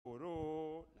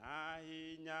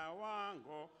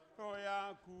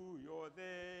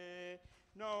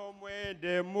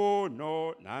wende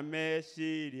muno na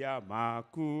meciria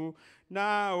maku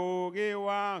na ugi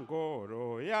wa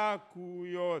ngoro yaku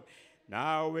yothe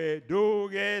nawe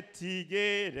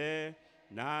ndugetigire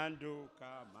na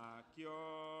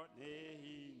ndukamakio ni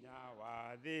hinya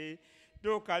wa thi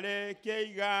ndukareke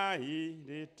igai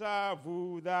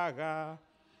ritavuthaga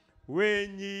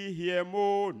winyihie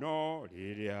muno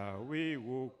riria wi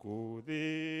guku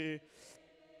thi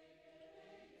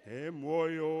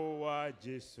muoyo wa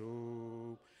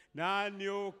Jesu na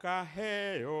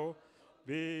niukaheo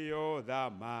vio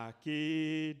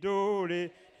thamaki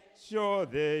nduri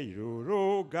ciothe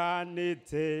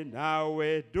irurunganite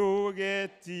nawe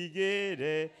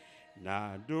ndugetigire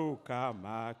na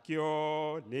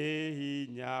ndukamakio ni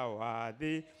hinya wa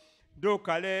thi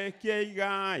ndukarekie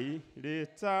igai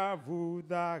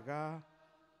ritavuthaga.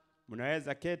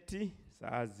 Mnaweza keti,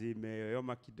 saa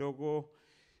zimeyoyoma kidogo,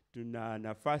 tuna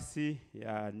nafasi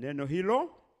ya neno hilo,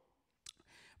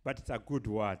 but it's a good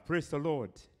word. Praise the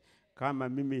Lord. Kama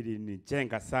mimi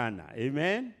linijenga sana.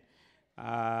 Amen.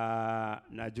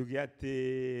 Najugia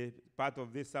ati part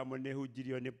of this sermon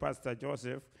hujirio ni Pastor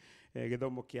Joseph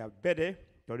githomo kia mbere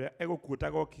toria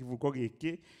egukutaga kivuko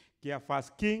giki kia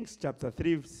 1 Kings chapter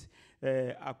 3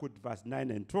 akut verse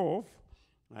 9 and 12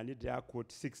 and it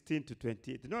akut 16 to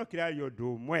 28. No kira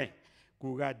yodo mwe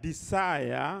kuga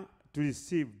desire to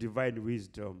receive divine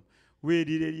wisdom.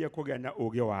 Wiririria kugea na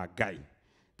uge wa Ngai.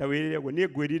 Ta wiririria go ni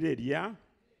gwiririria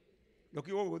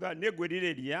dokigo gutha ni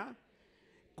gwiririria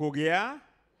kugea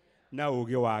na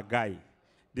uge wa Ngai.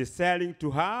 Desiring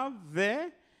to have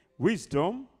the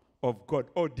wisdom of God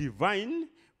or divine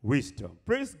wisdom.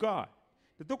 Praise God.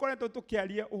 Tukoretwo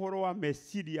tukiaria uhoro wa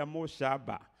meciria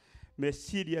moshaba,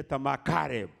 meciria ta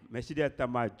Caleb, meciria ta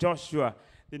Joshua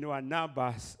in our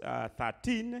Numbers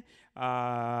 13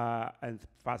 and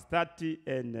verse 30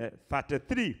 and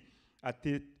 33.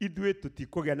 Ati idwe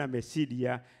tutikogea na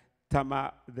meciria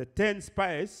tama the 10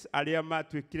 spies aria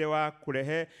matwikire wa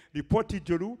kurehe report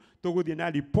njuru tuguthie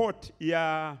na report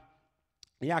ya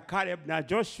Caleb na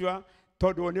Joshua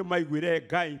todo ni maiguire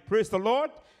Ngai. Praise the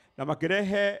Lord. Na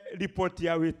makirehe report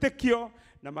ya witikio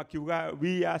na makiuga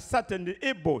we are certainly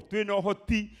able twina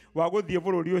hoti wa guthie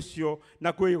bururi ucio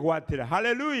na kwigwatira.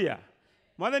 Hallelujah.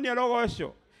 Mwathani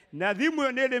arogoco na thimu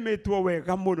yo nirimitwo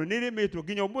wega muno nirimitwo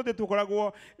nginya umuthi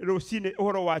tukoragwo rucine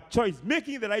uhoro wa choice,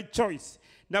 making the right choice.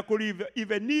 Na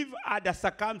even if other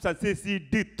circumstances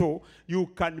dito, you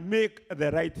can make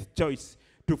the right choice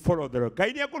to follow the Lord.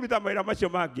 Ngai ni akuruta maira macio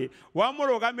mangi wa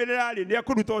murugamirira ri ni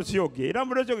akuruta ucio ungi ira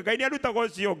mundu ucio Ngai ni arutaga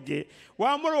ucio ungi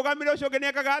wa murugamirira ucio ungi ni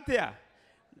akaga atia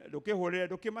ndukihurire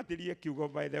ndukimatirie kiugo.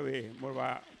 By the way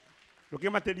murwa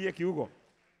ndukimatirie kiugo.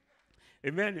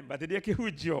 Amen. Batirie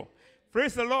kihunjio.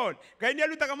 Praise the Lord. Ngai ni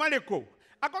arutaga mariko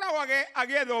akoragwo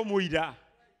agetho muira,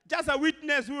 just a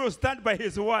witness who will stand by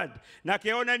his word na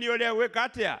keona ni uria gwika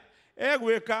atia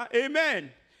egwika. Amen.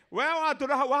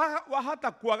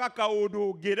 Wahata kuaga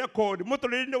kaundu ngirecord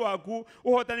muturire waku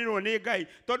uhotanirwo ni Ngai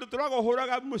tondu turago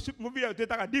huraga mubira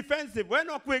twitaga defensive. We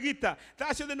no kwigita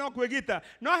tacio the no kwigita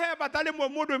no he batali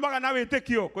mundu imaga na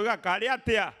witikio kwiga kari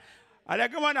atia aria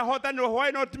kemana hotanirwo.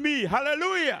 Why not me?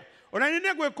 Hallelujah. Ona ni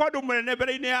ne gwika undu munene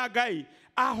mbere-ini ya Ngai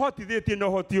ahotithitie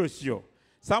no hoti ucio.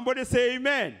 Somebody say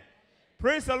amen.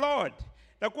 Praise the Lord.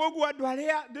 Na koguo andu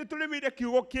aria tulimire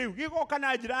kiugo kiu gigoka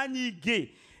na njira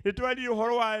nyingi. Nitwali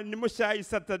uhoro wa ni mushai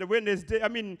Saturday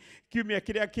Wednesday, kiumia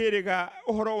kiria kiriga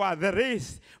uhoro wa the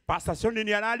race. Pastor Shoni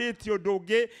ni arariti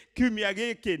unduge kiumia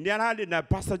giki ni arari na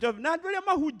Pastor Job na andu aria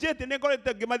mahunjete ni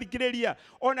ngorete ngimathikiriria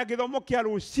ona githomo kia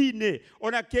rucine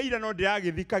ona kiira no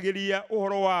ndiragithikagiria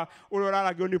uhoro wa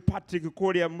uraragio ni Patrick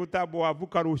kuria mutambo wa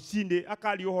vuka rucine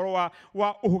akari uhoro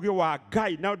wa uhugi wa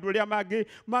Ngai na andu aria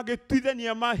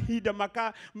magitwithania mahinda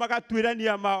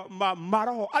magatwirania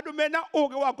maroho andu mena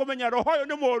ugi wa kumenya roho yo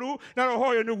ni moru na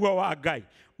roho yo niguo wa Ngai.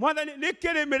 Mwathani ni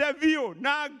kirimire vio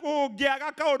na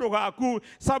ngiaga kaundu gaku,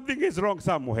 something is wrong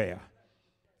somewhere.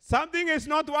 Something is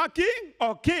not working.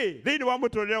 Okay, thini wa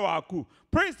muturire waku.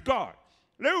 Praise God.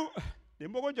 Leo ni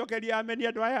mugunjokeria ameni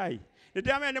andu aya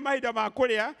nitiamene mahinda ma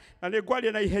kuria na ni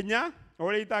ngwaria na ihenya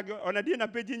ona ndi na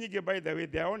page nyingi. By the way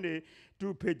there are only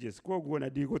 2 pages koguo na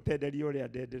ndigutenderia uria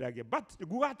ndenderage, but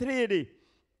nguga atiriri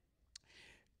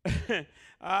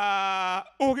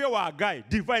uge wa Ngai,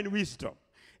 divine wisdom.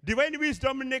 Divine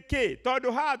wisdom ni ki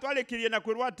tondu ha twarikirie na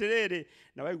kwirwa atiriri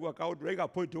na waigua kaundu raiga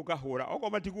point ukahura oko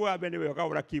matiguga mbere we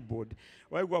ukahura keyboard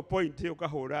waigua point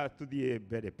ukahura tuthie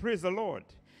mbere. Praise the Lord.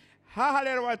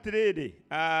 Halero atiriri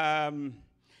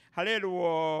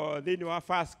halero thini wa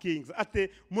 1 Kings ati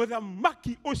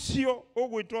muthamaki ucio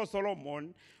ugwitwo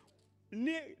Solomon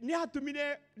ni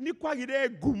atumire ni kwagire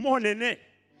ngumo nene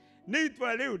Nĩ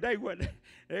itwa rĩu ndaigua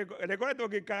rekoretwo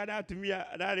ngĩikara na atumia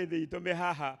narĩ thĩ itũ me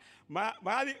haha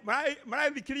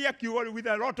marathikĩrĩria kiugo with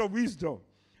a lot of wisdom.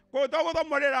 Ko to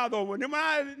gũthoma rĩrathomo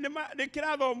nĩ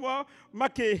kĩrathomo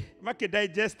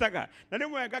makĩdigestaga na nĩ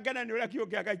mwega ngakena nĩ ũrĩa kiugo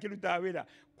kĩa Ngai kĩrutaga wĩra.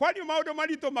 Kwani maũndũ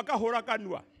maritũ makahũra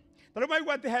kanua. Tondũ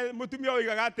maigua atĩ mũtumia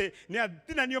oigaga atĩ nĩ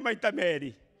atinanio maita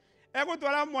merĩ.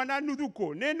 Egũtwara mwana nuthu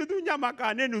kũ, nĩ nuthu nyama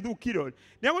kana nĩ nuthu kilo. Nĩ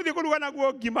egũthiĩ kũruga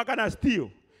naguo ngima kana stew.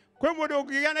 Kwĩ mũndũ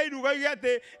ũngĩgĩa na iruga oige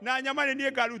atĩ na nyama nĩ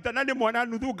niĩ ngaruta na nĩ mwana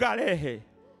nuthu ngarehe.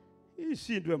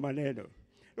 Ici ndwe maneno.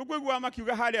 Rĩu kũigua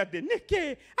makiuga harĩa atĩ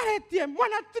nĩkĩ aretie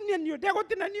mwana tinanio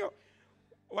ndegũtinanio.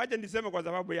 Wacha niseme kwa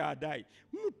sababu ya adai.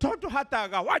 Mtoto hata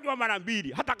agawanywa mara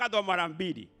mbili, hata kadhwa mara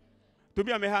mbili.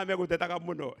 Tumia mehaa megũtetaga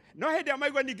mũno. No hĩndĩ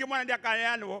maigua ningĩ mwana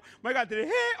ndiakaneanwo, maiga atĩrĩ,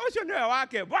 "He, ũcio nĩwe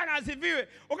wake, Bwana asifiwe."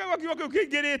 Ũkaigua kiugo kĩu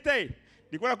kĩingĩrĩte.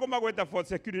 Ndikwenda kũmagweta for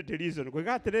security reason.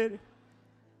 Kũiga atĩrĩrĩ.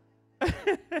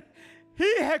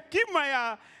 Hii hekima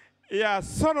ya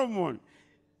Solomon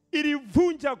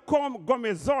ilivunja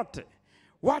ngome zote.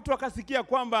 Watu wakasikia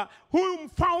kwamba huyu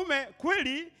mfalme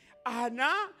kweli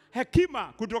ana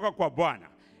hekima kutoka kwa Bwana.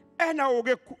 Ena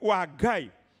ũũgĩ wa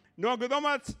Ngai. No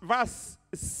ngĩthoma verse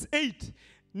 8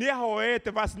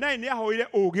 nĩahoete, verse 9 nĩahoire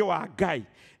ũũgĩ wa Ngai.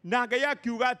 Na Ngai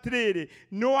akiuga atĩrĩrĩ,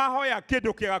 nĩwahoya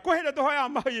kĩndũ kĩega. Kwĩ hĩndĩ tũhoya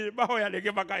mahoya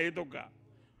rĩngĩ makahĩtũka.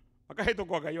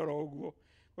 Makahĩtũka Ngai oro ũguo.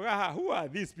 Who are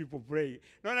these people praying?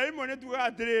 No na rĩmwe nĩtugaga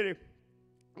atĩrĩrĩ,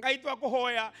 Ngai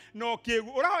twakũhoya no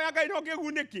kĩgu. Ũrahoya Ngai no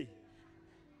kĩgu nĩkĩ?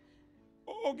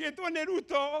 Ũngĩtwo nĩ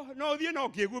Ruto no ũthiĩ no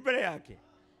kĩgu mbere yake.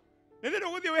 Nĩ thĩ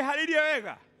ũgũthiĩ wĩharĩirie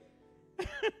wega.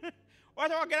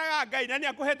 Wacokagĩraga Ngai na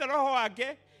nĩakũhete roho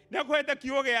wake, nĩakũhete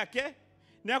kiugo gĩake,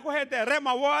 nĩakũhete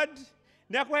rema word,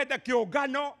 nĩakũhete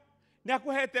kĩũngano,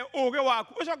 nĩakũhete ũũgĩ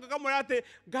waku. Ũcokaga mwĩra atĩ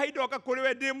Ngai ndoka kũrĩ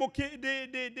we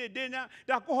ndĩna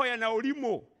ndakũhoya na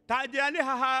ũrimũ. Ta njĩra nĩ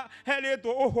haha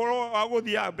herĩtwo ũhoro wa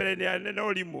gũthiĩ mbere na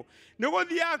ũrimũ. Nĩ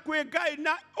gũthiĩ kwĩ Ngai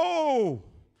na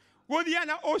gũthiĩ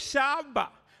na ũcamba,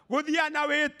 gũthiĩ na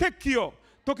wĩtĩkio.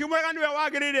 Tũkĩmwĩraga nĩwe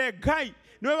wagĩrĩire Ngai,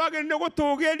 nĩwe wagĩrĩire nĩ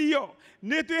gũtũũgĩrio.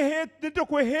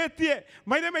 Nĩtwĩhĩtie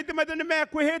maithe maitũ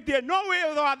nĩmekwĩhĩtie, no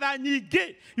wĩ watha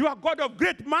nyingĩ. You are God of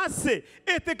great mercy.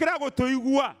 Ĩtĩkĩra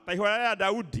gũtũigua ta ihoya rĩa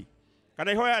Daudi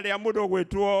kana ihoya rĩa mũndũ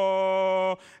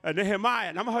gwĩtwo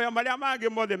Nehemia na mahoya marĩa mangĩ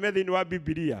mothe me thĩinĩ wa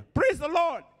Bibilia. Praise the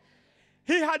Lord.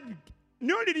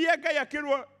 Nĩoririe Ngai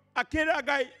akĩra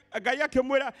Ngai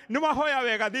akĩmwĩra nĩwahoya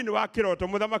wega thĩinĩ wa kĩroto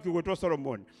mũthamaki gwĩtwo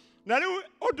Solomon. Na rĩu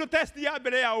ũndũ test ya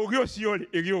mbere ya ũũgĩ ũcio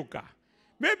ĩgĩũka.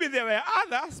 Maybe there were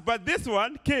others, but this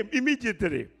one came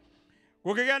immediately.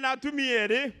 Gũkĩgĩa na atumia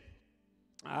erĩ,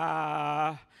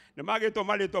 nĩ magĩtwo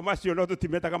marĩtwa macio no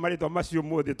tũtimetaga marĩtwa macio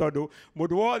mũthĩ tondũ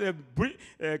mũndũ wothe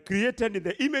created in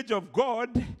the image of God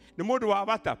nĩ mũndũ wa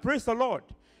bata. Praise the Lord.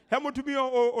 He mũtumia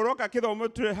ũroka kĩthomo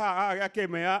tũrĩ haha gĩake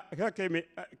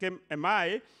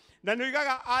na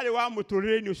nĩoigaga arĩ wa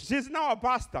mũtũrĩre-inĩ ũcio. She is now a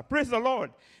pastor. Praise the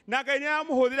Lord. Na Ngai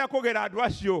nĩamũhũthĩra kũgera andũ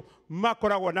acio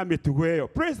makoragwo na mĩtugo ĩyo.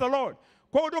 Praise the Lord.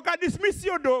 Don't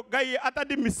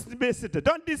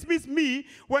dismiss me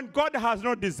when God has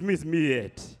not dismissed me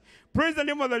yet. Praise the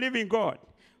name of the living God.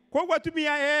 Koguo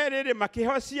atumia erĩ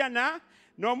makĩheo ciana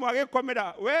no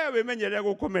mwagĩkomera we wĩmenyerere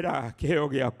gũkomera kĩheo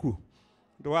gĩaku.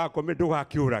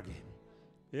 Ndũgakĩũrage.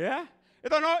 Yeah?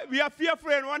 We are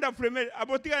fearful and wonderful.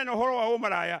 Abotigane na ũhoro wa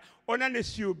ũmaraya ona nĩ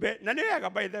ciũmbe na nĩ wega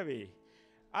by the way.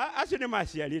 Acio nĩ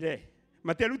maciarire.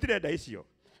 Matiarutire nda icio.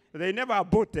 They never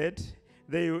aborted.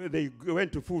 They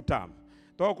went to full term.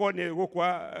 Toko ne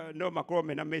gukwa no makorwo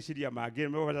mena meciria mangĩ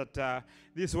that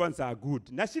these ones are good.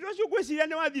 Na ciro cio gwĩciria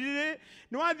nĩ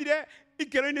wathire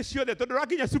ikero-inĩ ciothe tondũ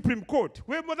rakinya Supreme Court.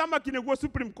 We mũthamaki nĩguo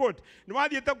Supreme Court. Nĩ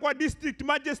wathiĩte kwa district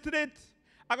magistrate.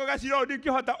 Akagacira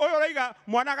ndingĩhota ũyũ ũraiga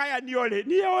mwana gayanio rĩ.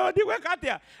 Niĩ ndigwĩka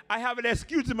atĩa? I have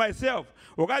excused myself.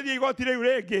 Ũgathiĩ igoti rĩu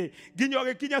rĩngĩ nginya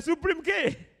ũgĩkinya Supreme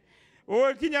Court.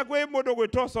 Ũgĩkinya kwĩ mũndũ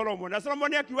gwĩtwo Solomon. Na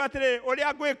Solomon akiuga atĩrĩ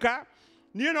ũrĩa ngwĩka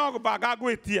niĩ no banga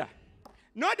gwĩtia.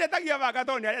 No ndetagia banga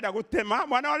tondũ nĩarenda gũtema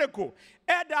mwana ũrĩkũ.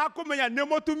 Enda kũmenya nĩ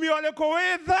mũtumia ũrĩkũ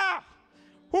wĩtha.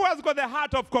 Who has got the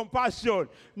heart of compassion?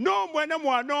 No mwene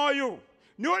mwana ũyũ.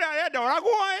 Nĩ ũrĩa arenda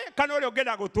ũraguoe kana ũrĩa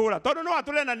ũngĩenda gũtũũra. Tondũ no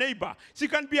atũre na neighbor. She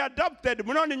can be adopted.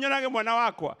 Mũno nĩ nyonage mwana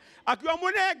wakwa. Akiuga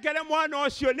mũnengere mwana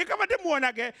ũcio nĩ kaba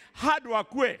ndĩmuonage handũ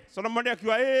akue. Solomon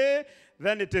akiuga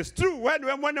then it is true. We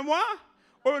nĩwe mwene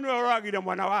ũyũ nĩwe ũragire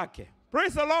mwana wake.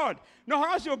 Praise the Lord. No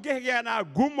haracio ngĩgĩa na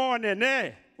ngumo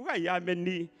nene. Ugai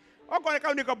ameni. Okorwo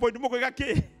kau nĩ point mũkũiga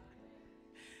kĩ.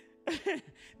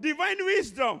 Divine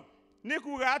wisdom. Nĩ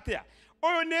kuga atĩa.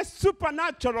 Ũyũ nĩ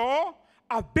supernatural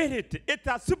ability. It's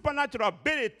a supernatural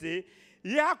ability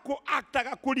ya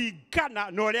kũactaga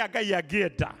kũringana na ũrĩa Ngai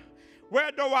angĩenda.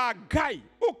 Wendo wa Ngai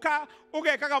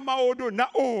ugekaga maundu na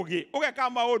ugi, ugeka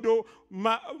maundu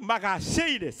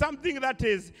magacĩire, something that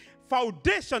is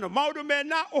foundational, maundu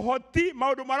mena uhoti,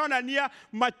 maundu maronania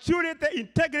maturity,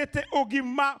 integrity,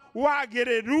 ugima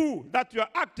wagĩrĩru, that you are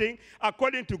acting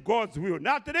according to God's will.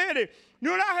 Na atirĩrĩ, nĩ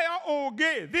ũraheo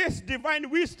ũgĩ, this divine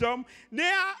wisdom,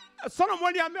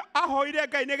 Solomon ahoire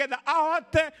Ngai nĩgetha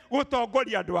ahote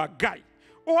gũtongoria andũ a Ngai.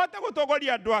 Uhote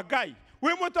gũtongoria andũ a Ngai.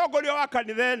 Wĩ mũtongoria wa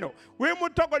kanitha ĩno, wĩ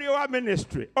mũtongoria wa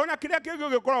ministry, ona kĩrĩa kĩngĩ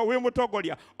ũngĩkorwo wĩ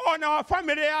mũtongoria, ona wa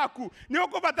family yaku, nĩ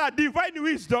ũkũbata divine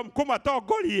wisdom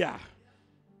kũmatongoria.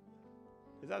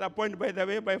 Is that a point, by the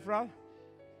way, my friend?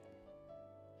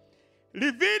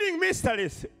 Revealing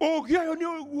mysteries. Ũgĩ ũyũ nĩ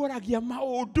ũguũragia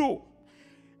maũndũ.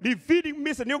 Revealing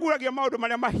mysteries nĩ ũguũragia maũndũ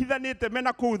marĩa mahithanĩte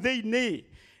mena kũu thĩinĩ.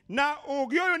 Na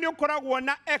ũgĩ ũyũ nĩ ũkoragwo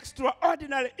na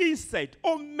extraordinary insight,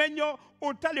 ũmenyo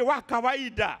ũtarĩ wa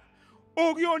kawaida.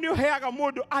 Ũgĩ ũyũ nĩ ũheaga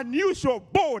mũndũ unusual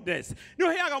boldness, nĩ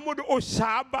ũheaga mũndũ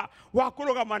ũcamba wa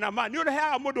kũrũgama na ma, nĩ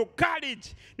ũheaga mũndũ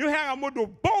courage, nĩ ũheaga mũndũ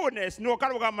boldness, nĩ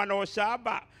ũkarũgama na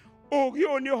ũcamba. Ũgĩ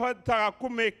ũyũ nĩ ũhotaga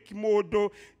kũmake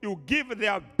mũndũ, you give the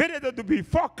ability to be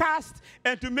focused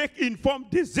and to make informed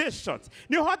decisions.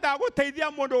 Nĩ ũhotaga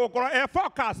gũteithia mũndũ gũkorwo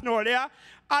focused na ũrĩa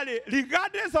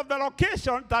regardless of the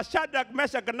location, ta Shadrach,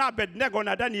 Meshach, and Abednego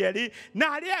na Danieli,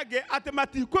 na arĩa angĩ atĩ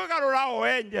matikũgarũra o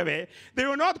enyewe, they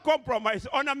will not compromise.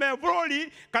 Ona mevũrũri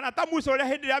kana ta Musa ũrĩa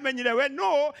hĩndĩ ĩrĩa amenyire we,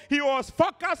 no, he was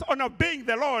focused on obeying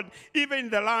the Lord even in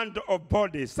the land of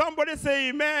bodies. Somebody say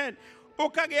amen.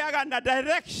 Ũkagĩaga na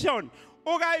direction,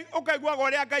 ũkaiguaga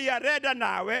ũrĩa Ngai arenda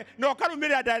nawe, na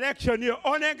ũkarũmĩrĩra direction ĩyo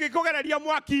ona ĩngĩkũgereria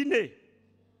mwaki-inĩ.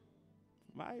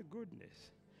 My goodness.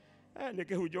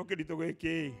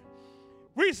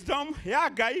 Wisdom ya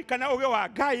Ngai kana ũgĩ wa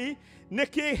Ngai nĩ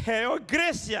kĩheo,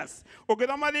 gracious.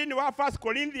 Ũgĩthoma thĩinĩ wa 1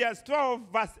 Corinthians 12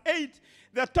 verse 8,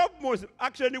 the topmost,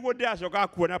 actually nĩguo ndĩracoka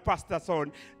kuona Pastor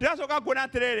Son, ndĩracoka kuona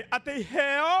atĩrĩrĩ, atĩ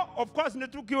iheo, of course nĩ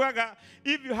tukiugaga,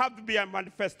 if you have to be a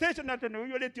manifestation atĩ nĩ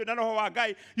ũiyũrĩtio na roho wa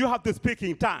Ngai, you have to speak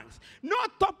in tongues. No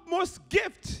topmost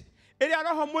gift ĩrĩa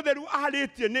roho mũtheru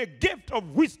aharĩtie nĩ gift of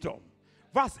wisdom.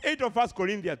 Verse 8 of 1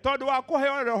 Corinthians. Tondũ wa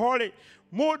kũheo roho-rĩ,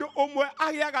 mũndũ ũmwe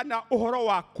agĩaga na ũhoro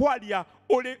wa kwaria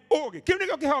ũrĩ ũgĩ. Kĩu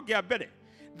nĩkĩo kĩheo kĩa mbere.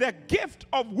 The gift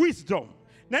of wisdom.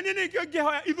 Na nĩ nĩkĩo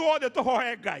ngĩhoya ithuothe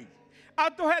tũhoe Ngai.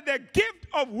 Atũhe the gift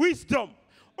of wisdom.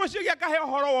 Ũcio gĩakahe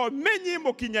ũhoro wa ũmenyi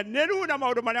mũkinyanĩru na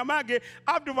maũndũ marĩa mangĩ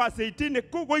up to verse 18 nĩ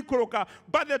gũikũrũka.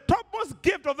 But the topmost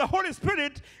gift of the Holy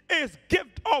Spirit is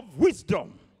gift of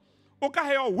wisdom.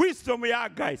 Ũkaheo wisdom ya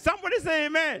Ngai. Somebody say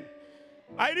amen.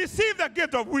 I receive the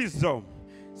gift of wisdom.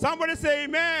 Somebody say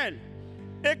amen.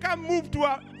 It can move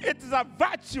to it is a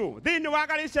virtue. Then in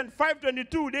Galatians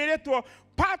 5:22, they read to a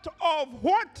part of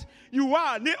what you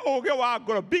are, ne oge wa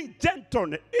goro, being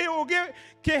gentle. E oge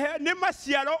ke ne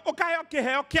masiaro, okayo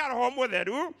keheo kia roho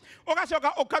mutheru,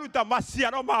 okasoka okaruta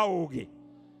masiaro ma oge.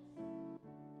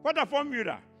 What a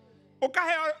formula.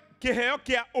 Okaheo keheo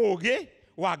kia oge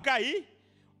wa Ngai,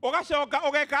 okasoka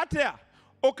ogekatea.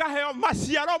 Okaheo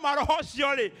masiaro maroho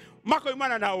ciore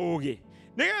makoimana na ũgĩ.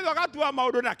 Nĩgetha gatua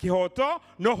maũndũ na kĩhoto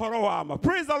no horo wa ma.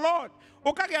 Praise the Lord.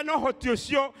 Ũkagĩa na ũhoti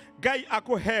ũcio Ngai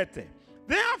akũhete.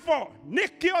 Therefore,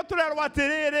 nĩkĩo tũrerwo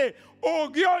atĩrĩrĩ,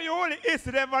 ũgĩ ũyũ is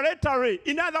revelatory.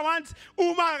 In other words,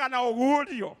 umaga na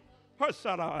ũguũrio.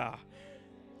 Hosara.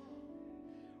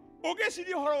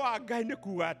 Ũgĩciria ũhoro wa Ngai nĩ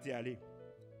kuuga atĩa rĩ?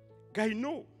 Ngai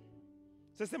no.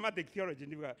 Systematic theology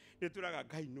nĩ tũraga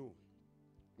Ngai no.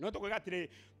 No tũkoiga atĩrĩ,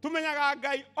 tũmenyaga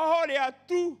Ngai o ũrĩa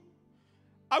tu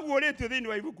aguũrĩtio thĩinĩ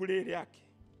wa ibuku rĩrĩ rĩake.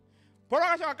 Paulo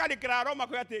agacoka akarĩkĩra Roma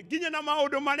koiga atĩ nginya na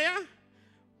maũndũ marĩa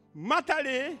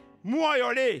matarĩ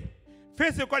muoyo rĩ,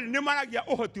 physically nĩ maragia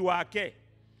ũhoti wake,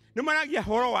 nĩ maragia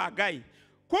ũhoro wa Ngai.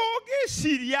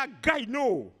 Kũgĩciria Ngai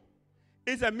no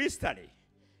is a mystery,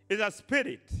 is a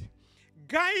spirit.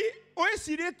 Ngai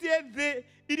ũĩcirĩtie thĩ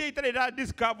iria itarĩ ra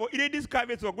discover, iria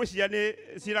discoverĩtwo ngwĩciria nĩ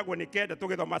ciragwo nĩ kenda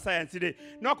tũgĩthoma science rĩ,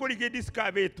 no kũrigĩ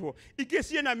discoverĩtwo ingĩ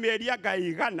ciĩna mĩeri ya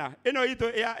Ngai 100. Ĩno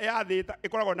itũ ya thĩ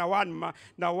ĩkoragwo na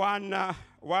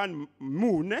one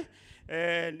moon,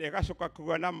 ĩgacoka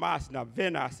kũgĩa na Mars na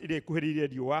Venus iria ikuhĩrĩirie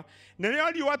riũa. Na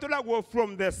rĩo riũa tũragwo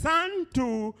from the sun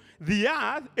to the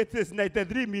earth, it is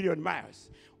 93 million miles.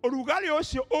 Ũrugarĩ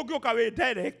ũcio ũngĩũka wĩ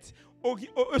direct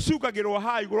ũcukagĩrwo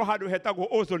ha igũrũ handũ hetagwo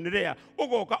ozone layer,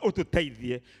 ũgoka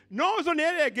ũtũteithie. No ozone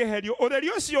layer ĩngĩherio, ũtheri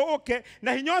ũcio ũke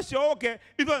na hinya ũcio ũke,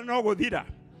 ithuothe no gũthira.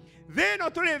 Thĩ ĩno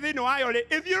tũrĩ thĩinĩ wayo rĩ,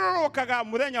 ĩthiũrũrũkaga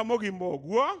mũthenya mũgima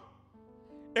ũguo,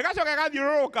 ĩgacoka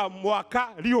ĩgathiũrũrũka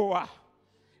mwaka riũa.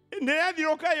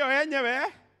 Nĩyathiũrũrũka ĩyo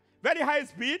yenyewe, very high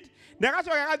speed, na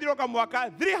ĩgacoka ĩgathiũrũrũka mwaka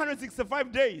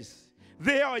 365 days.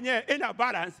 Thĩ ĩyo yenyewe ĩna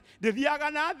balance,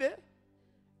 ndĩthiaga na thĩ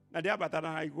na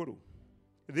ndĩambatana na igũrũ.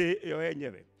 thĩ ĩyo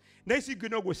yenyewe. Na ici ingĩ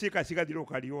no gũciĩka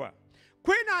cigathiũrũrũka riũa.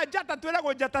 Kwĩna njata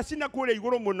twĩragwo njata cina kũrĩa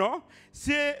igũrũ mũno,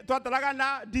 twataraga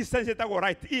na distance ĩtagwo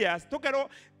right ears, tũkerwo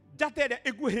njata ĩrĩa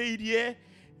ĩkuhĩrĩirie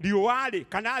riũa-rĩ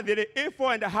kana thĩ-rĩ ĩ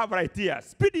 4.5 right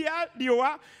ears. Speed ya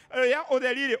riũa ya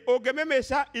ũtheri-rĩ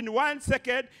ũngĩmĩmĩca in 1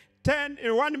 second, 10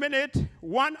 in 1 minute,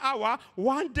 1 hour,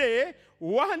 1 day,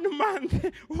 1 month,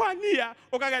 1 year,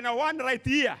 ũkagĩa na 1 right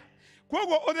ear.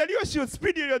 Koguo ũtheri ũcio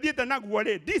speed ĩrĩa ũthiĩte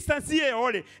naguo-rĩ, distance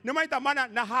ĩyo-rĩ nĩ maita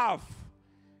 1.5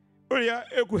 ũrĩa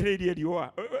ĩkuhĩrĩirie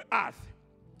riũa, earth.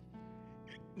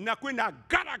 Na kwĩna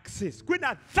galaxies,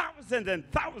 kwĩna thousands and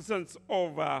thousands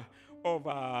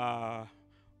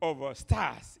of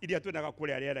stars iria twĩnaga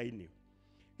kũrĩa rĩera-inĩ.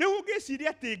 Rĩu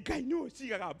ũngĩciria atĩ Ngai nĩ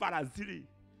ũcigaga balance-rĩ,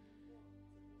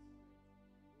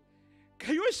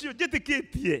 Ngai ũcio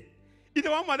njĩtĩkĩtie ithe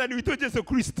wa Mwathani witũ Jesu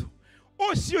Kristo,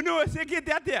 ũcio nĩ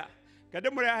ũciĩkĩte atĩa? Kande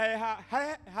mũrĩa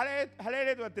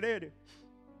harĩa rĩtwa atĩrĩrĩ,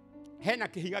 hena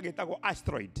kĩhiga gĩtagwo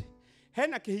asteroid,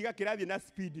 hena kĩhiga kĩrathiĩ na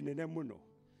speed nene mũno.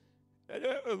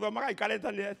 Thomaga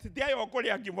ikaretanĩra titiayo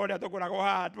kũrĩa ngima ũrĩa tũkũragwo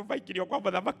haha tũbaikirio kwa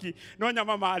mũthamaki no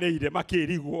nyama marĩire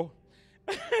makĩrigwo.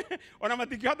 Ona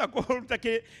matingĩhota kũruta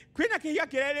kwĩna kĩhiga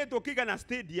kĩrerĩtwo kĩigana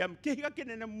stadium, kĩhiga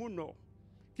kĩnene mũno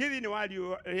kĩ thĩinĩ wa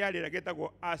rĩera rĩrĩa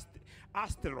gĩtagwo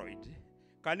asteroid.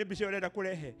 Kana nĩ mbica ũrenda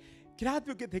kũrehe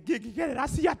kĩratuĩkĩte kĩngĩgerera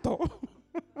ciato.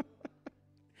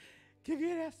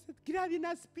 Kĩrathiĩ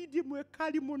na speed ĩmwe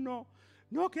kari mũno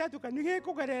no kĩratuĩka nĩ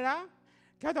gĩkũgerera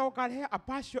kĩhota gũkarehe a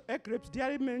partial eclipse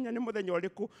ndiarimenya nĩ mũthenya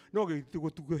ũrĩkũ no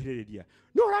gĩtiguhĩrĩria.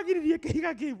 No ũragiririe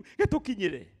kĩhiga kĩu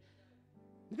gĩtũkinyĩre.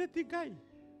 Nĩ ti Ngai.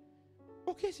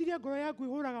 Ũkĩciria ngoro yaku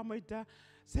ĩhũraga maita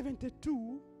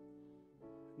 72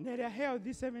 na ĩrĩa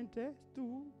healthy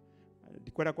 72.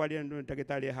 Ndikwenda kwaria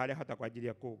ndagĩtarĩ harĩa hata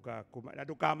kwanjiria kũnga na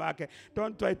ndũkamake.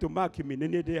 Don't try to mark me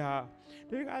nĩ ndĩ ha.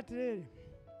 Ndĩgatĩrĩrĩ.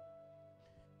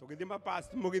 Tũgĩthima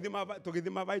past tũgĩthima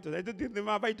vitals.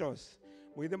 Tũgĩthima vitals.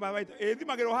 Mũgĩthima vitals.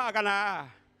 Thimagĩrwo haha kana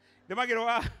thimagĩrwo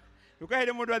haha.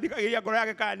 Ndũkahĩrĩ mũndũ athikagĩria ngoro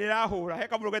yake kana nĩ ĩrahũra. He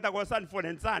kamũndũ getagwo Sanford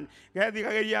and Son.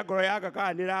 Gethikagĩria ngoro yake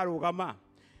kana nĩ ĩrarũgama.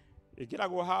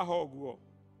 Ĩkĩragwo haha ũguo.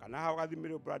 Kana haha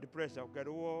ũgathimĩrwo blood pressure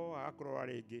ũkerwo agakũrora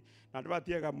rĩngĩ. Na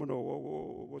ndũbatiega mũno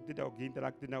gũtinda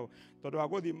ũkĩinteract nao. Tondũ wa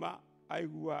gũthima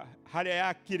aigua harĩa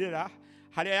yakirĩra,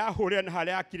 harĩa yahũrĩra na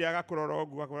harĩa yakirĩra agakũrora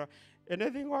ũguo.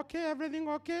 Anything okay? Everything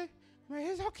okay?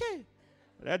 It's okay.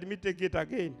 Let me take it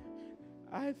again.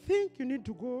 I think you need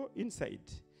to go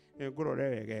inside. Ngorore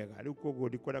wegega. Rĩu koguo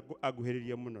ndikwenda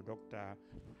aguhĩrĩrie mũno Dr.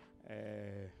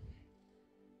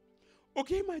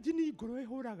 Okay, imagine ngoro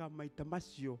ĩhũraga maita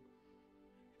macio.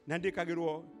 Na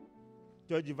ndĩkagĩrwo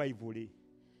George Bible,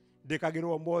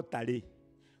 ndĩkagĩrwo motarĩ.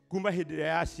 Kuma hĩndĩ ĩrĩa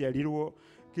yaciarirwo,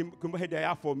 kuma hĩndĩ ĩrĩa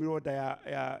yabomirwo nda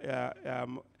ya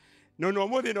no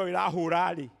mũthĩ no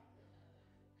ĩrahũra-rĩ.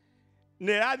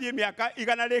 Nĩ ĩrathiĩ mĩaka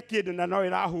igana rĩ kĩndũ na no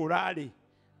ĩrahũra-rĩ.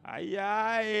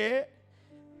 Aiyaĩ.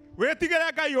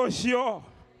 Wĩtigĩre Ngai ũcio.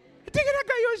 Wĩtigĩre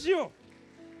Ngai ũcio.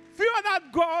 Fear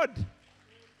that God.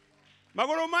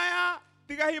 Magũrũ maya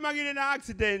tigahimagire na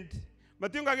accident.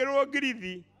 Matiungagĩrwo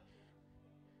ngirithi.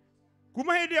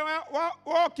 Kuma hĩndĩ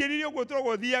wokĩririe ũguo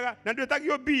tũragwo thiaga na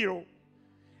ndwĩtagio mbirũ.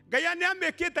 Ngai nĩ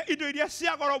amĩkĩte indo iria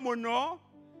cia goro mũno.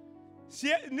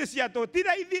 Nĩ cia tũhũ. Ti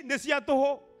raithi nĩ cia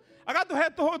tũhũ. Agatũhe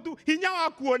tũhũ tu hinya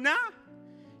wa kuona,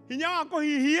 hinya wa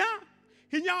kũhihia,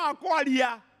 hinya wa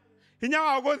kwaria, hinya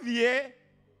wa gũthiĩ.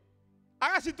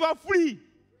 Agacitua free.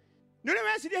 Nĩ ũrĩ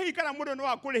weciria hihi kana mũndũ no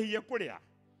akũrĩhie kũrĩa.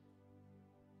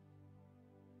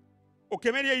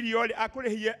 Ũkĩmeria irio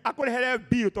akũrehere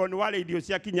bill tondũ wale irio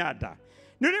cia kinyanda.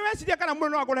 Nĩ ũrĩ weciria kana mũndũ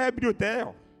no akũrehe bill ta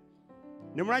ĩyo.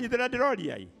 Nĩ mũranyitĩra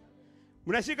ndĩroria hii.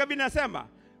 Mnashika vinasema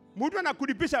mtu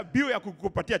anakulipisha bill ya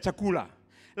kukupatia chakula.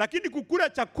 Lakini kukula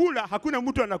chakula hakuna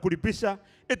mtu anakulipisha.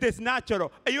 It is natural.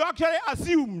 You actually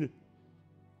assume.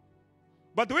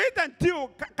 But wait until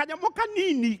kanyamoka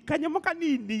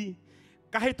nini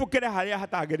kahĩtũkĩre harĩa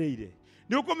hatagĩrĩire.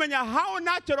 Nĩ ũkũmenya how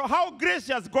natural, how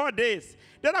gracious God is.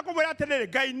 Ndĩrenda kũmwĩra atĩrĩrĩ,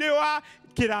 Ngai nĩ wa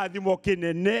kĩrathimo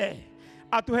kĩnene.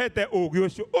 Atũhete ũũgĩ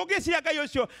ũcio. Ũngĩciria Ngai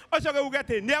ũcio uge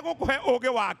atĩ nĩ agũkũhe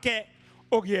ũũgĩ wake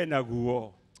ũgĩe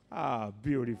naguo.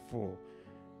 Beautiful.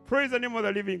 Praise the name of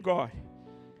the living God.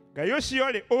 Ngai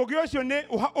ũcio-rĩ, ũũgĩ ũcio nĩ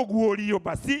ũguũrio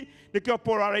basi nĩkĩo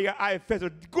Paul araiga Aefeso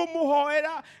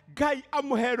kũmũhoera Ngai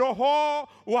amũhe roho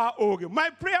wa ũũgĩ. My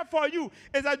prayer for you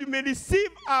is that you may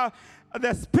receive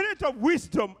the spirit of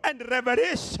wisdom and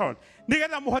revelation.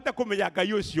 Nĩgetha mũhote kũmenya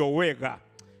Ngai ũcio wega.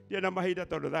 Ndiena mahinda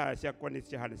tondũ thaa ciakwa nĩ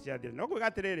ciahana ciathira. No kuuga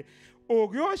atĩrĩrĩ,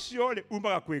 ũũgĩ ũcio-rĩ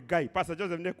umaga kwĩ Ngai. Pastor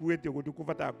Joseph nĩkuĩte ũguo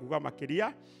ndikũbatara kuuga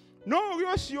makĩria. No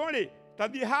ũũgĩ ũcio-rĩ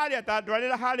tathiĩ harĩa ta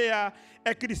ndwarĩra harĩa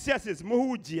Ecclesiastes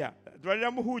mũhunjia. Ndwarĩra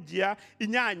mũhunjia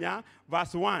 8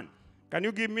 verse 1. Can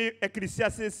you give me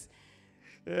Ecclesiastes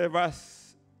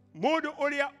verse? Mundu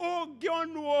uria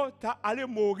ungionwo ta ari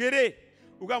mugiri.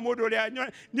 Uga mundu uria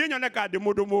ni nyoneka ndi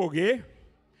mundu mugi.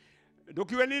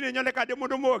 Ndukiwe ni nyoneka ndi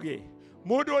mundu mugi.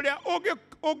 Mundu uria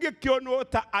ungikionwo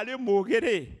ta ari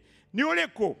mugiri. Ni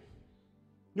uriku?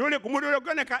 Ni uriku mundu uria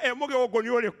ungioneka mugi ugo ni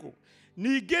uriku?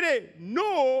 Ningiri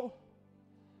no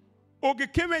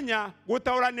ungikimenya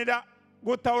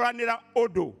gutauranira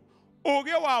undu.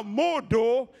 Uge wa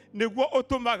mundu niguo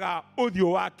utumaga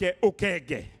uthio wake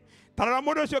ukenge. Tarara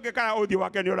mundu ucio ngikara uthio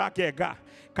wake ni urakenga.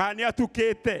 Kana ni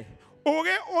atukite.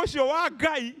 Uge ucio wa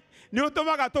Ngai ni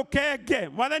utumaga tukenge.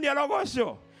 Mwathani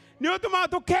arogocio. Ni utumaga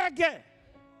tukenge.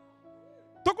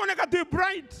 Tukoneka tu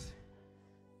bright.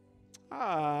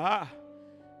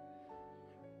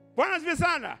 Bwana asifiwe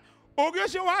sana. Uge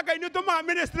ucio wa Ngai ni utumaga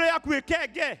ministry yaku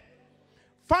ikenge.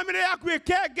 Family yaku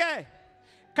ikenge.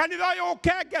 Kanitha yo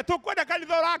ukenge. Tukwenda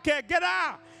kanitha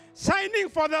urakengera. Signing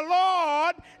for the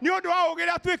Lord ni undu wa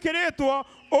ugiria twikiritwo,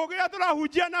 ugiria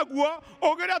turahunjia naguo,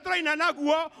 ugiria turaina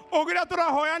naguo, ugiria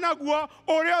turahoya naguo,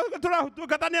 ugiria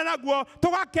turagatania naguo,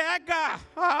 tugakenga.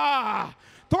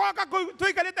 Tugoka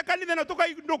tuikarite kanitha na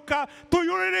tukainuka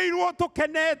tuyuririrwo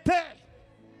tukenete.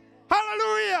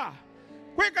 Hallelujah.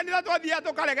 Kwe kanitha twathia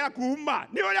tukaregera kuma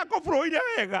ni uria kufroire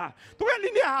wega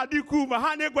tukeni ni hadi kuma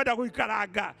hane ngwenda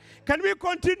guikaranga. Can we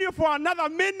continue for another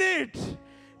minute?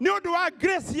 Ni undu wa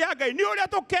grace ya Ngai ni uria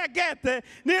tukengete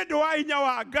ni undu wa inya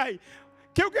wa Ngai.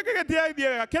 Kiu kigithia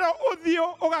wega kira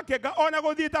uthio ugakenga ona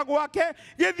guthita gwake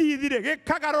githithire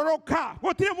gikagaroroka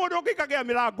gutire mundu ukikagia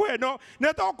mirango eno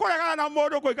ne tukuregana na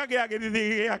mundu kuikagia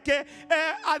githithi giake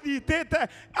athitite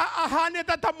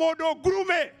ahanite ta mundu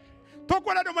ngurume.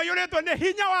 Tukwenda ndu mayuritwo ni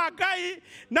hinya wa Ngai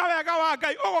na wega wa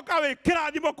Ngai ugoka wi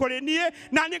kirathimo kuri nie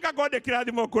na nikagonde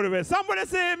kirathimo kuri we. Somebody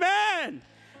say amen.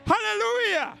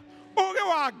 Hallelujah. Uge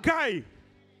wa Ngai.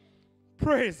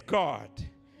 Praise God.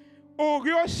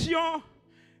 Uge ucio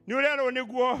ni urero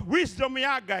niguo wisdom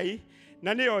ya Ngai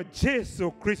na niyo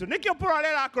Jesu Kristo. Nikio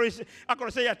porarera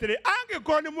akorose atiri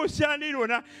angikoro ni muciaranirwo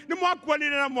na ni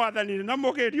mwakwanire na mwathanire na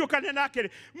mugiriukane nake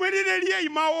mwiriririe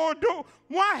maundu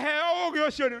mwaheo uge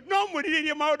ucio no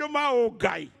mwiriririe maundu ma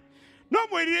Ngai. No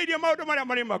mwiriririe maundu maria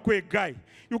mari makwi Ngai.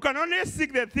 You can only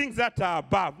seek the things that are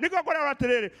above. Niko kora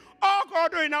atiriri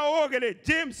okodo ina ugire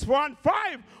James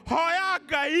 1:5 hoya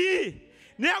Ngai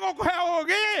ni agukuhe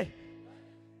uge.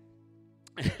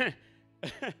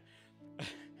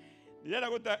 Nira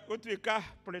gutwika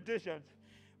politicians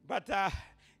but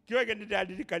kiwege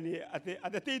ndiririkanie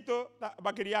ati tito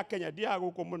bakiri ya Kenya dia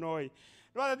guku muno oi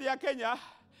rwatha ya Kenya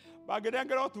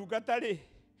bagirengera utungata ri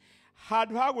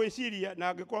handu ha gwiciria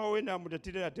na ngikorwo wina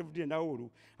mutetire ativudi na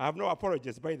uru. I have no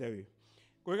apologies by the way.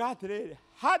 Kuiga atiriri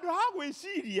handu ha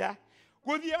gwiciria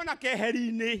guthie ona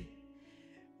keheri-ini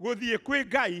guthie kwi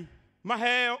Ngai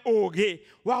maheo ugi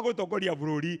wa gutongoria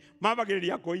bururi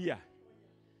mambagiriria kuia.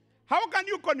 How can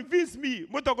you convince me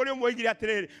mutongoria mwoigire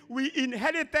atiriri we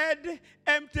inherited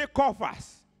empty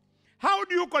coffers? How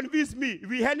do you convince me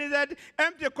we inherited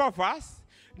empty coffers?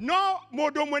 No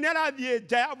mundu mwe arathie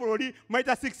jaya bururi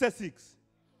maita 66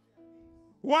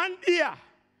 1 year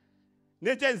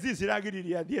ne Gen-Z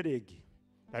ciragiriria thie ringi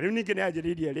tariu ningi ne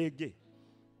ajiririe ringi.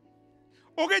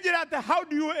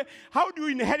 How do you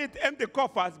inherit empty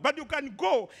coffers but you can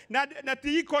go na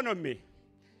the economy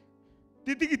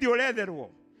titigiti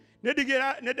uretherwo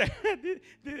nedigira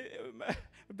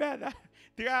betha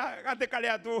tiga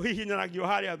gatekaria tu hihinyaragio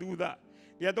haria thutha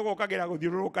ya tugokagira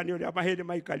guthiururukanio ria mahindi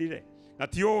maikarire na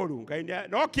ti uru Ngai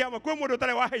no kiama kwi mundu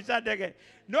tare wa haica ndege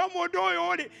no mundu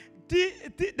uyu ri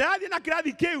ndathi na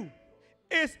kirathi kiu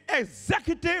is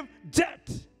executive jet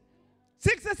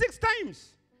 66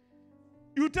 times.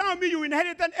 You tell me you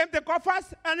inherited empty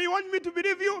coffers and you want me to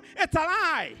believe you? It's a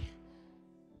lie.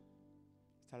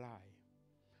 It's a lie.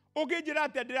 Oge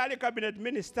jirate dirali cabinet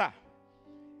minister.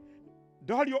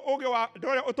 Dorio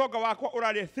otoga wako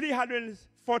urale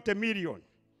 340 million.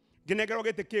 Ginegero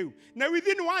gete keu. Na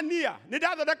within 1 year,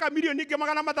 nidatho deka million nige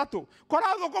magana matatu.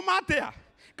 Koratho komatea.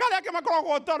 Kale ke makoro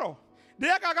gotoro.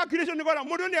 Deka ka creation ngora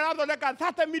mundu ni aratho deka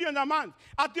 30 million a month.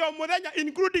 Atio muthenya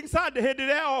including sad head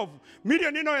thereof.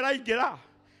 Million ino iraingira.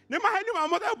 Ni maheni ma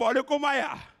muthenya bole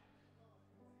kumaya.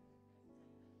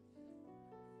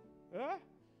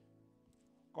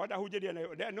 Koda hujiria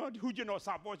na no huje no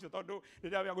support tondu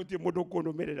ndia ya gutie mundu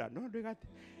kunumirira no ndigati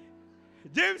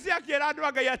James akira andu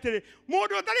Ngai atiri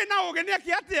mundu utari na ugi ni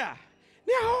akiatia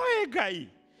ni ahoe Ngai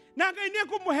na Ngai ni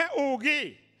kumuhe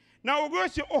ugi na ugi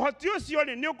ucio uhoti ucio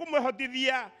ni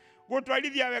ukumuhotithia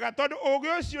gutwarithia wega tondu ugi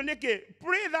ucio niki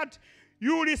pray that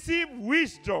you receive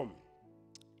wisdom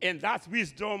and that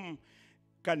wisdom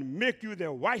can make you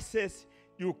the wisest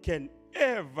you can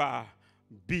ever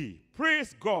be.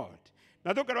 Praise God.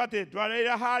 Na tukarwa ati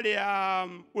dwarira haria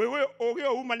wewe oge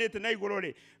umanite na iguru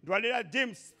ri dwarira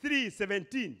James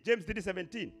 3:17. James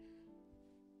 3:17.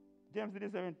 James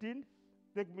 3:17.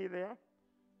 Take me there.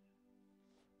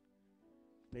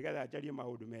 Nigetha njarie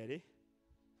maundu meri.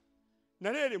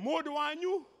 Na riri mundu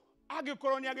wanyu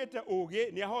agikorwo ni agite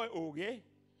ugi ni ahoe ugi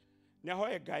ni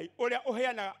ahoe Ngai uria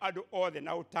uheanaga andu othe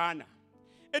na utana.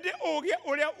 Indi ugi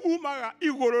uria umaga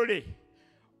iguru ri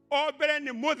obere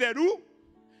ni mutheru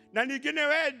na ningi ni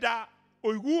wenda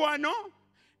uiguano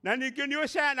na ningi ni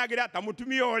ucayanagira ta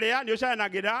mutumia uria ni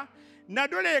ucayanagira na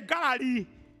nduri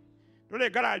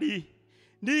ngarari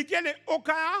ningi ni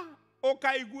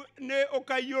ukaigu ni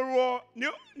ukayurwo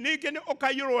ningi ni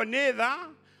ukayurwo ni tha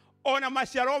ona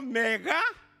maciaro mega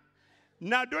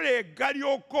na nduri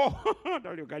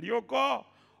ngariuko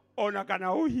ona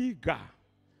kana uhinga.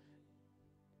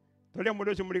 Tole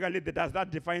mundu ucio muriganite, does that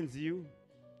defines you?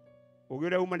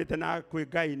 Ugire umanite na kwi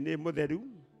Ngai ni mutheru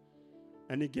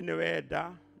na ningi ni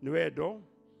wendo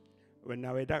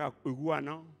na wendaga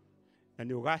iguana na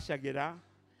ni ugacagira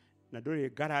na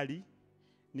nduri ngarari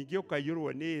ningi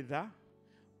ukayurwo ni tha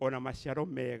ona maciaro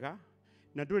mega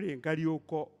na nduri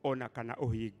ngariuko ona kana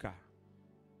uhinga.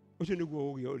 Ucio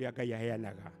niguo ugi uria Ngai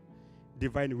aheanaga,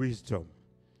 divine wisdom.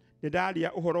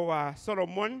 Nidaria uhoro wa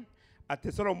Solomon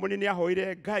ati Solomon ni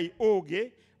ahoire Ngai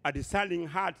ugi, a discerning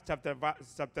heart, chapter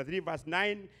 3 verse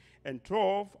 9 and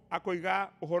 12.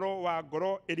 Akoiga uhoro wa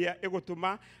ngoro iria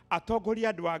igutuma atongoria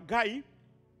andu a Ngai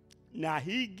na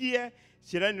hingie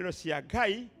ciraniro cia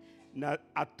Ngai na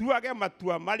atuage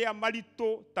matua maria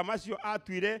maritu tamacio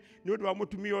atuire ni undu wa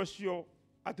mutumia ucio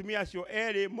atumia acio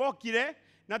eri mokire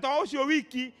na to ucio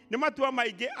wiki ni matua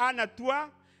maingi anatua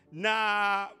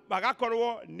na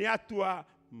bagakorwo ni atua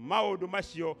maundu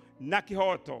macio na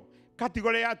kihoto.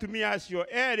 Kategori ya atumia acio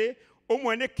eri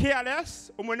umwe ni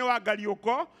careless, umwe ni wa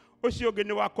ngariuko, ucio ungi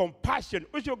ni wa compassion,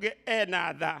 ucio ungi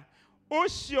ena tha.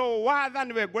 Ucio watha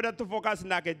niwe ngwenda tu focus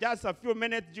nake just a few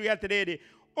minutes juu ya atiriri.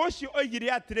 Ucio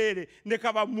oigire atiriri ni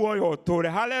kaba muoyo uture.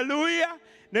 Hallelujah.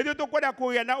 Nithio tukwenda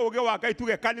kugia na ugi wa Ngai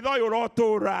tuge kanitha uyu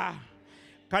urotura.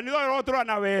 Kanitha uyu urotura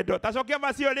na wendo. Tacokia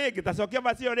vasio ringi,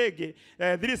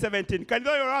 3:17.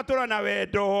 Kanitha uyu urotura na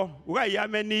wendo. Ugai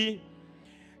ameni.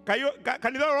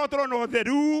 Kanitha uyu urotura na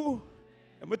utheru.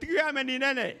 Mutigi ameni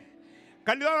nene.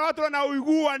 Kanitha uyu urotura na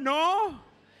uiguano.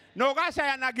 No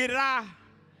gacayanagira.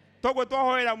 Togo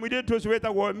twahoera mwiritu ucio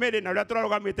wetagwo Mary na uria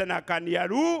turarugamite na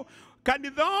kaniaru.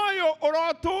 Kanitha uyu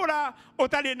urotura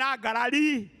utari na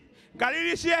ngarari.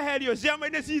 Ngarari cieherio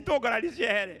ciama-ini citu ngarari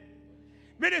ciehere.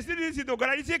 Ministry citu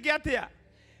ngarari cieke atia.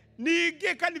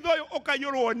 Ningi kanitha uyu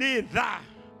ukayurwo ni tha.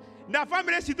 Na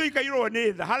family citu ikayurwo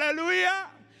ni tha. Hallelujah.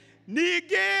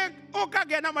 Ningi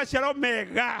ukagĩa na maciaro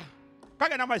mega.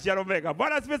 Kagĩa na maciaro mega.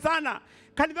 Bwana asifiwe sana.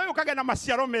 Kanitha uyu kagĩa na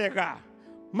maciaro mega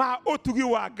ma utugi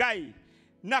wa Ngai.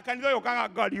 Na kanitha uyu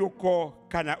kagangariuko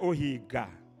kana uhinga.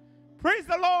 Praise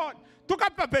the Lord.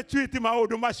 Tukaperpetuate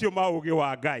maundu macio maugi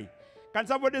wa Ngai. Can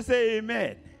somebody say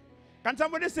amen? Can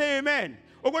somebody say amen?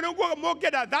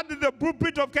 That is the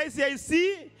blueprint of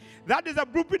KCIC. That is the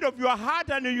blueprint of your heart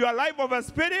and your life of a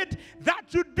spirit. That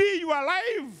should be your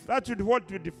life. That should what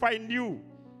will define you.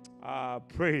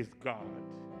 Praise God.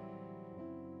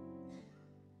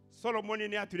 Solomon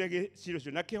ni aturege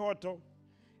sirosho na kihoto,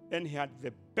 and he had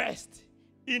the best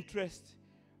interest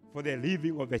for the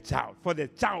living of the child,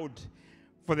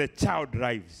 for the child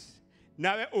lives.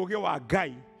 Nawe uge wa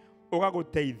Ngai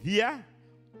ugaguteithia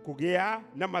kugia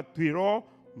na matwiro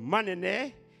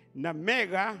manene na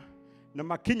mega na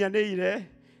makinyanĩire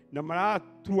na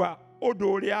maratua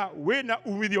undu uria wina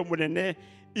umithio munene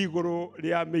iguru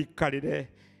ria mikarire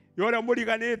yora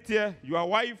muriganitie, your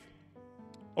wife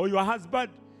or your husband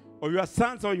or your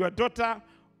sons or your daughter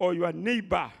or your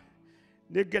neighbor.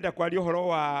 Ningenda kwaria uhoro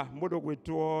wa mundu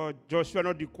gwitwo Joshua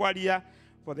no dikwaria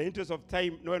for the interest of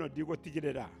time no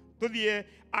ndigũtigĩrĩra. Tuthie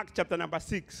Acts chapter number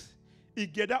 6.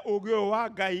 Ingenda ugi wa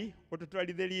Ngai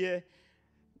ututwarithirie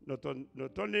no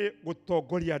tone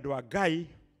gutongoria andu a Ngai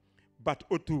but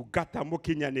utungata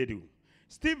mukinyaniru.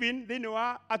 Stephen thini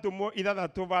wa atumo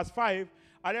 6 verse 5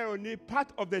 arero ni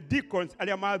part of the deacons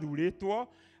aria mathuritwo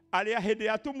aria hindi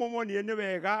atumo monie ni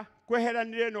wega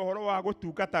kweheranire no horo wa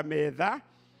gutungata metha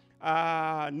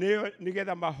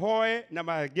nigetha mahoe na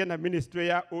magie na ministry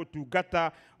ya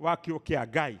utungata wa kĩo kĩa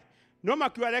Ngai. No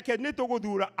makiwareke ni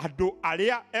tuguthura andu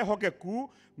aria ehokeku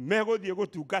meguthie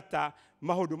gutungata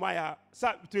maundu maya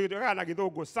na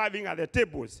githungu serving at the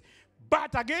tables.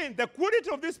 But again, the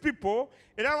quality of these people,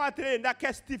 irawatire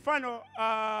ndake Stefano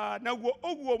naguo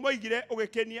uguo moigire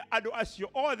ugikenia andu acio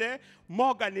othe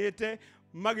moganite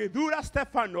magithura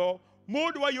Stefano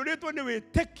mũndũ waiyũrĩtwo nĩ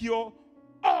wĩtĩkio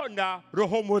ona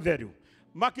roho mũtheru.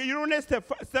 Makĩiyũrwo nĩ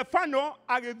Stefano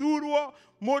agĩthurwo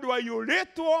mũndũ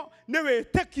waiyũrĩtwo nĩ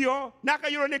wĩtĩkio na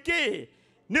akaiyũrwo nĩ kĩ?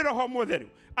 Nĩ roho mũtheru.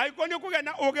 Angĩkorwo nĩ ũkũgĩa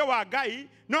na ũũgĩ wa Ngai,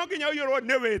 no nginya ũiyũrwo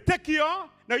nĩ wĩtĩkio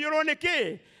na ũiyũrwo nĩ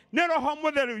kĩ? Nĩ roho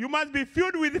mũtheru. You must be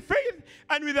filled with faith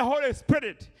and with the Holy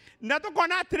Spirit. Na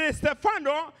tũkona atĩrĩ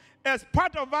Stefano as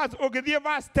part of us, ũgĩthiĩ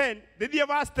verse 10,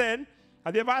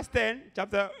 verse 10,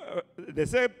 chapter, the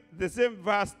same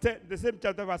verse 10, the same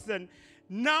chapter verse 10.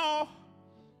 Now,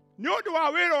 nĩ ũndũ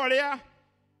wa wĩra ũrĩa,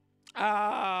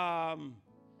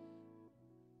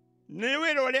 nĩ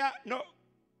wĩra ũrĩa, no,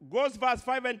 goes verse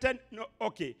 5 and 10, no,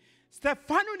 okay.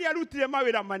 Stefano nĩ arutire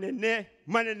mawĩra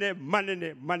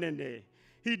manene.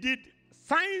 He did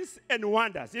signs and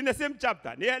wonders. In the same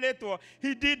chapter,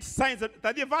 he did signs.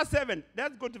 Verse 7.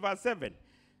 Let's go to verse 7,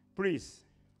 please.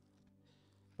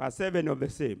 Verse 7 of the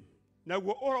same. Now,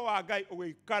 oro wa Ngai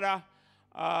ũgĩikara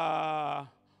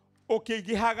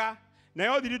ũkĩingĩhaga,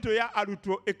 nayo thirito ya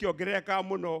arutwo ĩkĩongerereka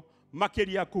mũno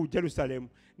makĩria kũu Jerusalem.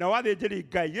 Na wathĩnjĩri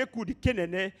Ngai gĩkundi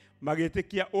kĩnene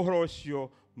magĩtĩkia ũhoro ũcio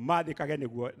mathĩkage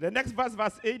nĩguo. The next verse,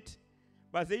 verse 8.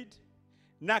 Verse 8.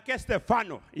 Nake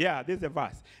Stefano, yeah, this is the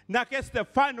verse. Nake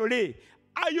Stefano le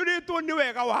ayũrĩtwo nĩ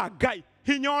wega wa Ngai,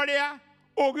 hinya ũrĩa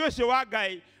ũũgĩ ũcio wa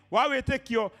Ngai wa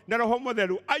wĩtĩkio na roho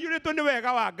mũtheru. Ayũrĩtwo nĩ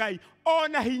wega wa Ngai,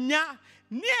 ona hinya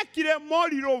nĩekire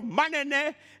morirũ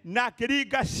manene na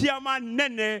akĩringa ciama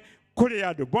nene kũrĩ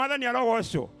andũ. Mwathani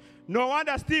arogocwo. No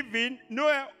wonder Stephen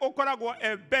nĩwe ũkoragwo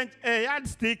a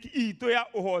yardstick itũ ya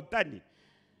ũhotani.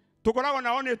 Tũkoragwo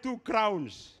na only 2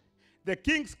 crowns. The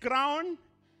king's crown,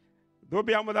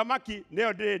 thobi ya mũthamaki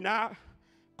nĩyo ndĩrĩ na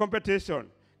competition.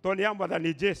 Tondũ ya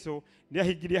Mwathani Jesu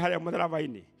nĩahingirie harĩa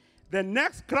mũtharaba-inĩ. The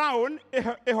next crown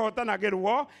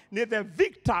ĩhotanagĩrwo nĩ the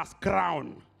victor's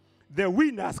crown, the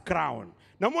winner's crown.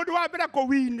 Na mũndũ wa mbere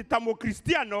kũwini ta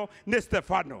mũkristiano nĩ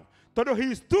Stefano. Tondũ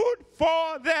he stood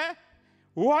for the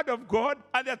word of God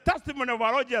and the testimony of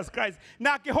our Lord Jesus Christ.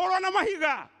 Na akĩhũrwo na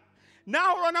mahiga. Na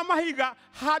ahũrwo na mahiga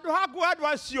handũ hakuo andũ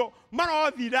acio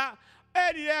marothira.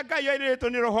 Erire Ngai airĩtwo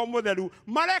nĩ roho mũtheru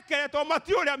marekeretwo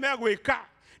mati ũrĩa megwĩka.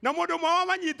 Na mũndũ ũmwe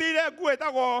wamanyitĩire nguo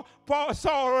ĩtagwo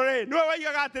Saul nĩwe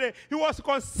waigaga atĩrĩ, he was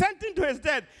consenting to his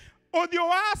death. Ũthiũ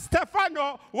wa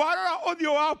Stefano warora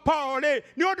ũthiũ wa Paul nĩ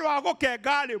ũndũ wa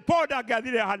gũkenga Paul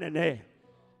ndangĩathire hanene.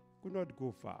 Could not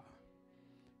go far.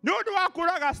 Nĩ ũndũ wa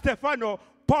kũraga Stefano,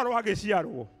 Paul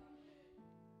agĩciarwo.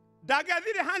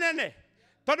 Ndangĩathire hanene.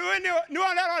 Tondũ we nĩ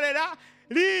warerorera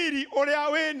riri ũrĩa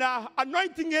wĩna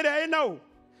anointing ĩrĩa ĩnau.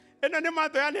 Ĩno nĩ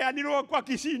matũ yaneanirwo kwa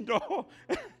Kishindo.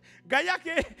 Ngai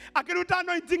akĩruta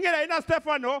anointing ĩrĩa ĩna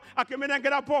Stefano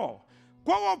akĩmĩnengera Paul.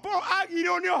 Koguo Paul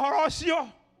agirwo nĩ ũhoro ũcio.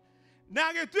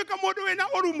 Na agĩtuĩka mũndũ wĩna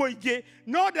ũru mũingĩ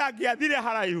no ndangĩathire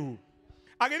haraihu.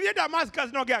 Agĩthiĩ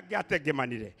Damascus no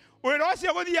gĩatengemanire. Wĩra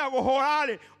ũcio gũthiaga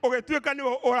gũhũra-rĩ ũgĩtuĩka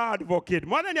nĩwe ũra-advocate.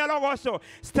 Mwathani arogocwo.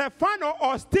 Stefano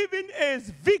or Stephen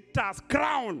is victor's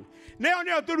crown.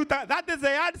 Nĩyo tũruta. That is the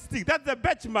yardstick. That's the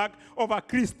benchmark of a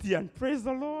Christian. Praise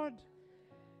the Lord.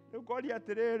 Rĩu ngoria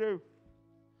atĩrĩrĩ.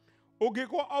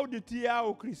 Ũngĩkwo audit ya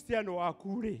ũkristiano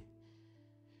waku-rĩ,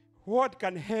 what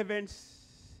can heavens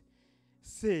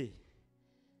say?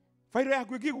 Fairo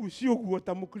yaku ĩkĩgucio ũguo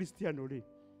ta mũkristiano-rĩ,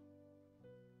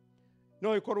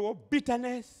 no ĩkorwo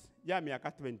bitterness ya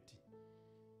mĩaka 20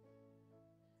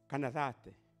 kana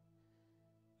 30.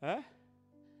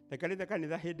 Ndekanĩte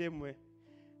kanitha hĩndĩ ĩmwe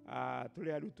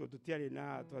tũrĩ arutwo tũtiarĩ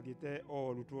na twathiĩte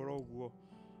o rutwo ro ũguo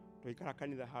tũikara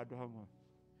kanitha handũ hamwe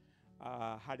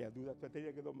harĩa thutha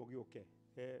twetereire gĩthomo gĩũke.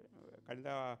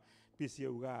 Kanitha wa PC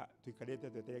uga tuikarĩte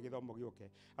twetereire gĩthomo gĩũke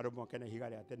andũ moke na ihiga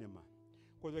rĩa tenema.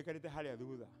 Koguo tũikarĩte harĩa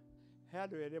thutha. He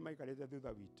andũ erĩ maikarĩte thutha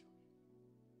witũ.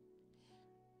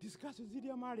 Discussions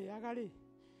iria marĩaga-rĩ,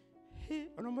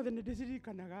 ona mũthenya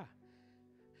ndĩciririkanaga.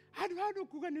 Handũ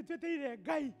kuga nĩ twetereire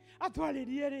Ngai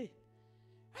atwarĩrie-rĩ.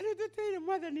 Handũ twetereire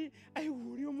Mwathani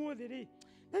aihũrie ũmũthĩ-rĩ.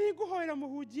 Na nĩngũhoera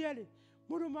mũhunjia-rĩ.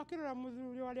 Mũndũ makĩrora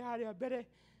mũthuri warĩ harĩa mbere.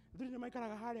 Mũthuri nĩ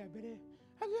maikaraga harĩa mbere.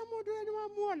 Agĩa mũndũ ũrĩa nĩ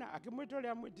wamuona. Akĩmwĩta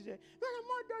ũrĩa amwĩtire. Nona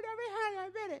mũndũ ũrĩa wĩ harĩa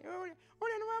mbere.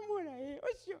 Ũrĩa nĩ wamuona.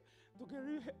 Ũcio.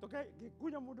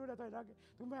 Tũkĩkunya mũndũ ũrĩa twarĩ nake.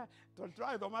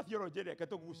 Tũrathoma theology reke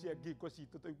tũgucie ngingo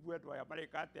citũ tũigue andũ aya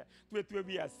mareka atĩa. Twĩtue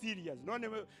we are serious. No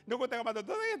nĩ gũtega matũ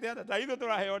tũgĩte atĩa. Ta ithuĩ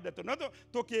tũraheo ndeto. No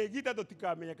tũkĩĩgita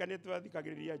tũtikamenyeka nĩ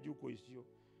twathikagĩrĩria njukũ icio.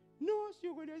 No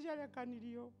ciugo iria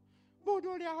ciarekanirio.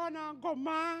 Mũndũ ũrĩa hona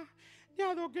ngoma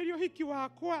nĩathũkĩrio hiki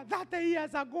wakwa 30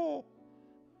 years ago.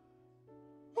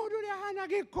 Mũndũ ũrĩa hana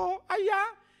gĩko aya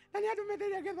na nĩ andũ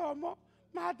metereire gĩthomo.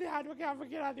 Mate hado ke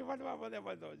afakira di wanu wabo de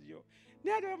wazozio.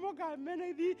 Ni ado moka mena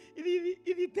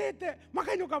idi tete.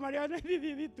 Makaino kamaria na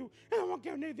idi tu. Ina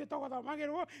moka ne idi toka da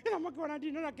magero. Ina moka wana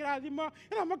di na kira di ma.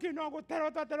 Ina moka no go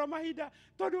tero mahida.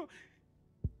 Todo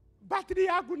battery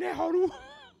yaku ne horu.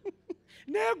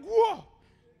 Ne guo.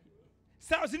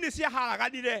 Sa osinisia halaga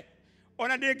dire.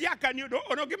 Ona de giaka ni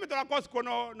ono gime to la kosko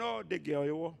no de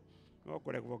geo. No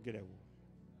kore ko kire.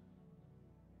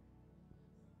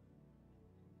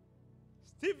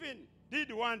 Stephen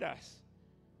did wonders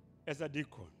as a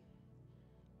deacon.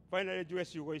 Finally,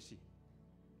 Jesus, you go see.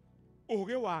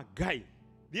 Oge wa Ngai.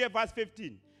 Dear verse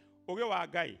 15. Oge wa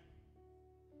Ngai.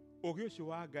 Oge si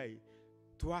wa Ngai.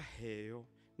 Tua heo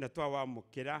na tua wa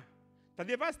mukira. Ta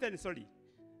dear verse 10, sorry.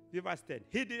 Dear verse 10.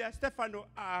 Hidi Stefano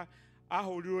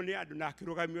ahoruni adu na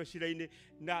kirogamio shiraine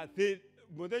na the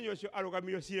mudenyo sio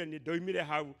arogamio shiraine doimire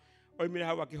hau oimire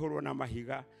hau akihorwo na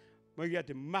mahiga.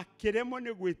 Moigate makiremo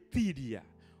ne gwetiria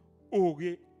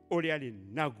oge ore ari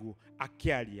naguo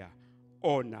akiaria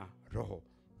ona roho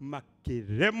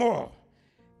makiremo.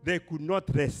 They could not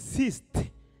resist.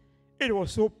 It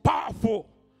was so powerful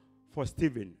for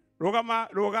Stephen.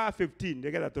 Roga 15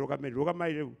 they get roga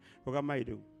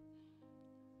mairu.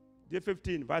 Day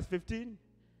 15 verse 15.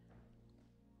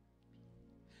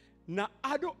 Na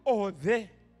ado othe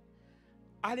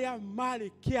aria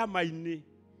mari kiamaini.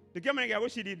 The German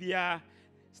guy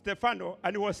Stefano,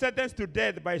 and he was sentenced to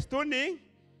death by stoning.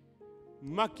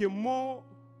 Makimo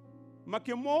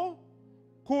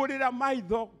kurira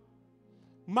maitho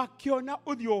makiona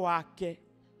uthio wake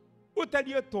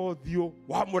utario tothio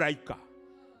wa muraika.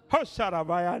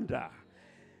 Hosharabayanda.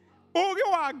 Oge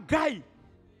wa Ngai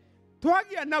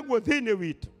twagia naguo thini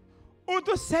witu.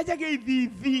 Utu sejage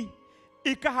ithithi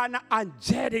ikahana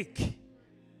angelic.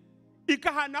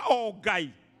 Ikahana o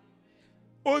Ngai.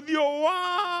 Uthio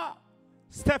wa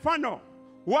Stefano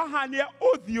wahania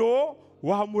uthio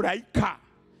wa muraika.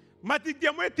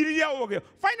 Matikia mwetiriria oge.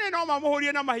 Finally no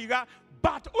mamuhurie na mahiga,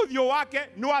 but uthio wake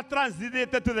no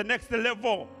translated to the next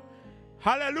level.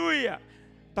 Hallelujah.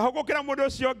 Tahokokira mundu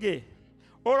ucio ngi.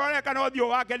 Urore kana uthio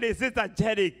wake is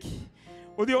angelic.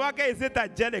 Uthio wake is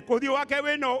angelic. Uthio wake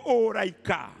we no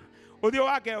uraika. Uthio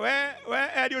wake we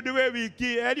erio ndiwe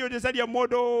wiki erio ndicaria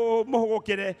mundu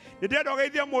muhugukire ndendo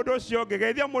geithia mundu ucio ngi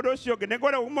geithia mundu ucio ngi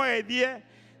ngore umugeithie.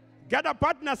 Get a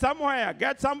partner somewhere.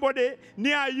 Get somebody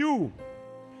near you.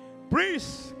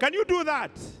 Please, can you do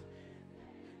that?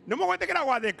 Nomogwetekera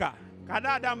gwathika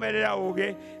kana ndamerera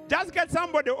uge. Just get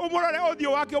somebody umurore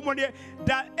uthio wake umunie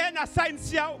da ena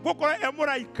signs cia gukora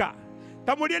emuraika.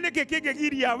 Tamurie niki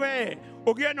kingigiria we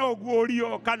ugie no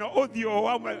guorio kana uthio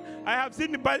wa. I have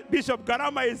seen Bishop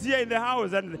Garama is here in the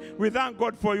house and we thank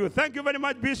God for you. Thank you very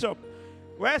much, Bishop.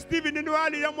 Where Stephen ni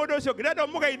wali ya mundu ucio ngiredo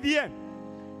mugeithie.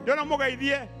 Ndona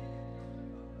mugeithie.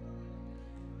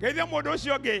 Geithia mundu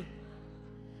ucio ngi.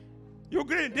 You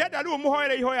green ndenda ru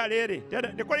muhoere ihoya riri.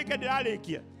 Ndenda nikorike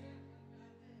ndirarikia.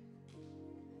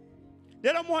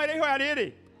 Ndenda muhoere ihoya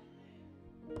riri.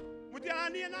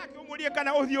 Mutiaranie nake umurie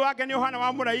kana uthio wake ni uhana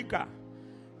wa muraika.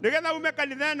 Nigetha ume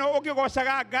kanitha no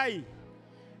ukigocaga Ngai.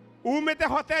 Umite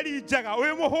hoteli njega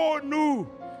wi muhunu.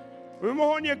 Wi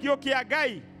muhonie kio kia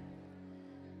Ngai.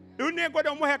 Riu ni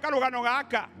ngodo muhe karugano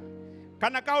gaka.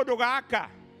 Kana kaundu gaka.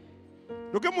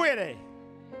 Ndukimwire.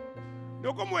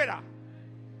 Ndukumwira.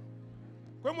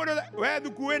 Kwe mundu we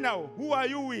thuku we nao. Who are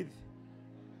you with?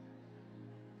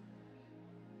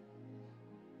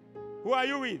 Who are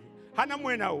you with? Hana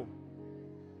mwenao.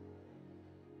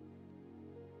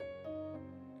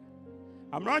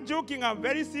 I'm not joking, I'm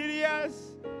very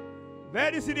serious.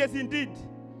 Very serious indeed.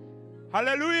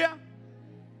 Hallelujah.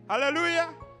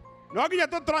 Hallelujah. No ginya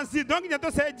to transit, no ginya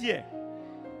to sejie.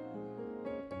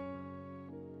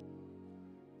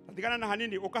 Atikana na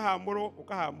hanini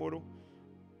ukahamuru.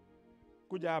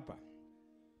 Kuja hapa.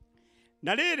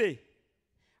 Na riri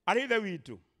arithe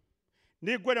witu.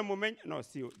 Ni gwere mumenya no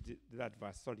see that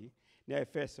verse, sorry. Ni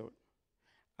Efeso.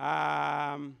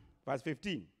 Verse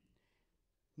 15.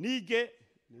 Nige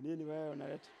nini wewe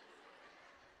unaleta?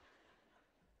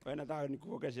 Wewe nataka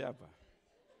nikuokeshe hapa.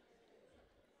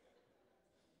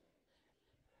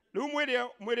 Lu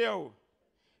mwire o.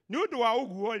 Ni undu wa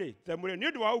uguo ri, temure ni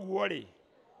undu wa uguo ri.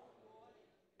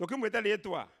 Tukimwita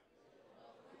ritwa.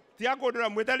 Ti akundura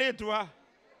mwita ritwa.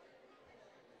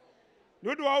 Ni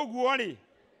undu wa uguo ri.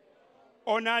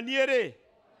 Ona nie ri.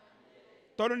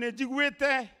 Tondu ni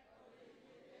njiguite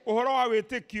uhoro wa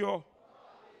witikio.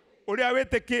 Uria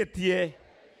witikitie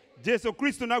Jesu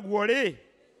Kristo naguo ri.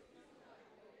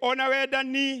 Ona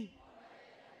wendani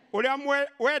uria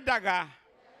wendaga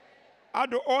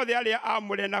andu othe aria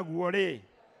amure naguo ri.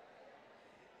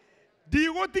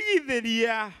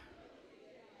 Ndigutigithiria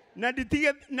na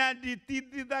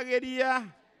nditithagĩria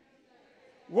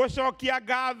gũcokia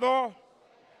ngatho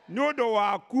nĩ ũndũ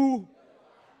waku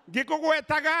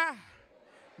ngĩkũgwetaga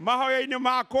mahoya-inĩ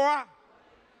makwa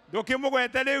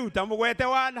ndũkĩmũgwete rĩu ta mũgwete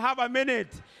one have a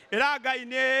minute ĩra Ngai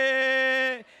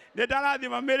nĩ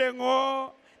ndarathima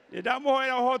mĩrĩng'o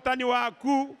nĩndamũhoera ũhotani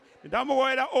waku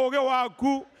nĩndamũhoera ũũgĩ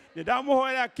waku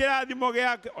nĩndamũhoera kĩrathimo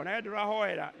gĩake ona we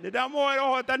ndũrahoera nĩndamũhoera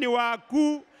ũhotani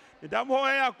waku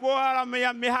nĩndamũhoera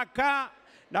kũaramia mĩhaka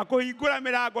na kũhingũra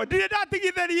mĩrango ndirĩ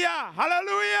ndatigithĩria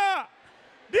haleluya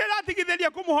ndirĩ ndatigithĩria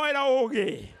kũmũhoera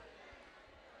ũũgĩ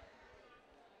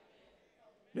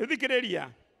nĩthikĩrĩria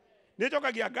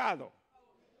nĩnjokagia ngatho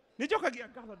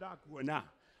ndakuona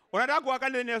ona ndakuona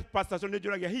kanitha-inĩ pastor so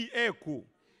nĩnjũragia hihi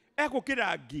eku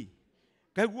kĩrangi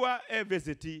ngaigua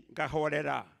visit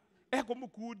ngahorera eku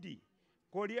mũkundi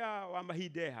koria wa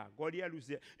mahindeha koria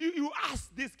lucia you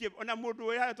ask this kid ona mũndũ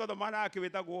ũrĩa twathomana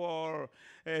akĩwĩtagwo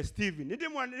Stephen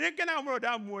nĩngenaga mũno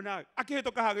ndamuona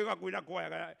akĩhĩtũka hagĩũka kwĩna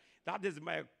kwaya that is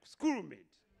my schoolmate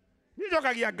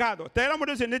nĩnjokagia ngatho tera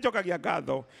mũndũ ũcio nĩnjokagia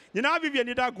ngatho nyina Vivian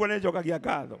nĩndakuona nĩnjokagia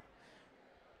ngatho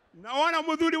na wona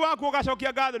mũthuri waku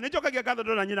ũgacokia ngatho nĩnjokagia ngatho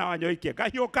ndona nyina Wanyoike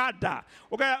kahiũka nda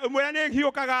ũmwĩra nĩ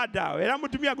hiũkaga nda wĩra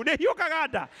mũtumia waku nĩ hiũkaga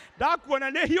nda ndakuona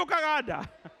nĩ hiũkaga nda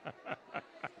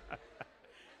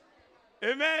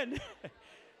amen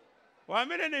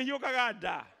wamĩre nĩ hiũkaga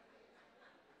nda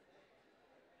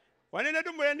wanene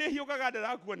ndũmwĩre nĩ hiũkaga nda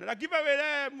ndakuona na kiba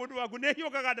wĩre mũndũ waku nĩ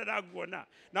hiũkaga nda ndakuona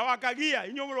na wakagia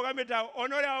inyuĩ mũrũgamĩte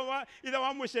ona ũrĩa ithe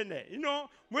wa mũcene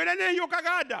mwĩre nĩ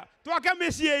hiũkaga nda twake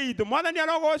mĩciĩ itũ mwathani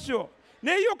arogocwo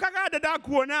nĩ hiũkaga nda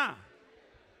ndakuona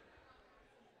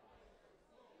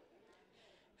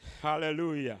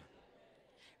haleluya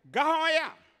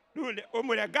ngahoya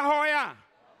ũmwĩre ngahoya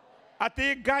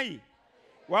atĩ Ngai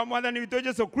wa mwathani witũ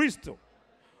Jesu Kristo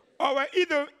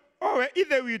owe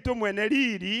ithe witũ mwene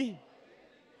riri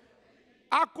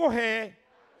akũhe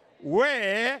we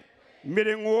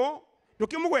mĩrĩng'o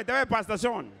ndũkĩmũgwete we Pastor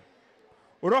John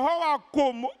roho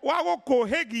wa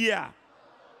gũkũhĩgia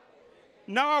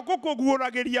na wa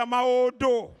gũkũguũragĩria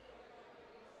maũndũ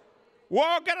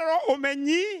wongererwo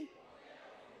ũmenyi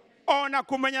ona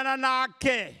kũmenyana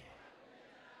nake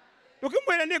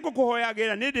ndũkĩmwĩre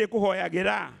nĩngũkũhoyagĩra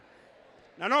nĩndĩkũhoyagĩra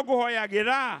na no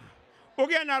ngũhoyagĩra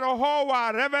ũgĩe na roho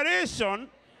wa revelation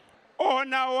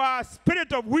ona wa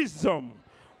spirit of wisdom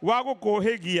wa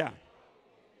gũkũhĩgia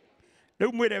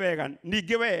rĩu mwĩre wega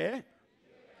ningĩ we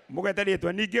mũgete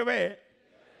rĩtwa ningĩ we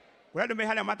ũrĩa andũ me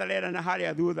harĩa matarerana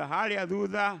harĩa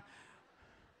thutha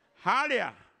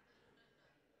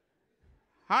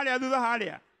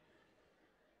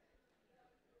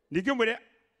ningĩ mwĩre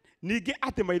ningĩ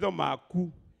atĩ maitho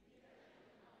maku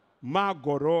ma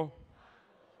ngoro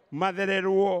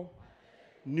mathererwo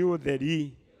nĩ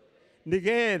ũtheri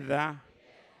nĩgetha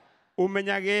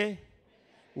ũmenyage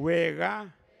wega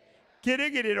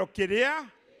kĩrĩgĩrĩro kĩrĩa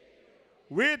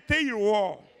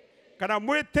wĩtĩirwo kana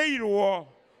mwĩtĩirwo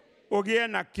ũgĩe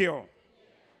nakĩo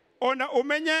ona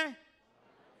ũmenye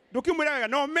ndũkĩmwĩra wega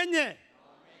no ũmenye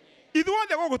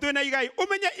ithuothe gũkũ twĩna igai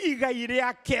ũmenye igai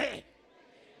rĩake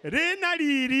rĩna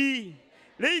riri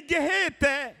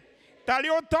rĩingĩhĩte tarĩ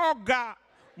ũtonga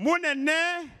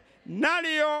mũnene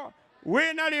narĩo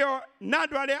wĩnarĩo na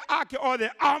andũ arĩa ake othe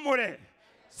amũre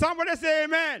somebody say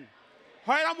amen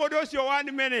hoera mũndũ ũcio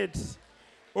 1 minute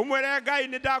ũmwĩre Ngai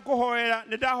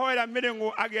nĩndahoera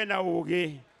mĩrĩng'o agĩe na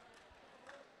ũũgĩ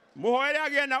mũhoere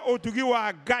agĩe na ũtugi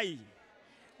wa Ngai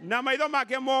na maitho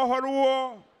make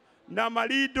mohorwo na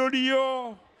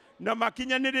marindũrio na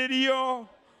makinyanĩrĩrio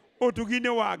ũtugi-inĩ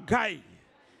wa Ngai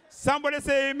somebody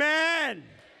say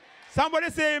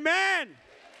amen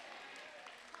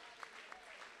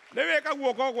Nĩwĩka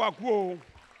guoko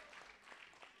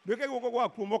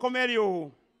gwaku moko merĩ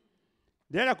ũũ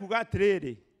ndĩrenda kuga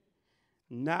atĩrĩrĩ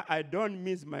na I don't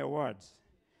miss my words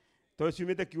tondũ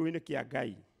ciumĩte kiugo-inĩ kĩa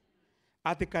Ngai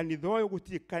atĩ kanitha ũyũ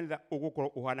gũtirĩ kanitha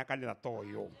ũgũkorwo ũhana kanitha ta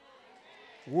ũyũ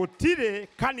gũtirĩ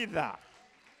kanitha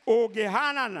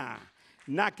ũngĩhanana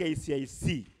na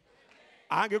KCIC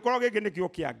angĩkorwo gĩkĩ nĩ kiugo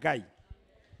kĩa Ngai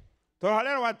tondũ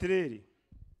harerwo atĩrĩrĩ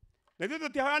na ithuĩ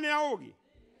tũtihoyanĩra ũũgĩ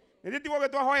nĩ tiguo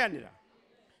gĩtwahoyanĩra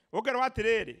ũkerwo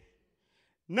atĩrĩrĩ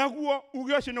naguo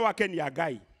uge ũcio nĩ wakenia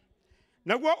Ngai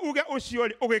naguo uge ũcio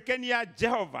ũgĩkenia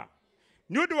Jehova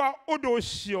nĩ ũndũ wa ũndũ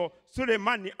ũcio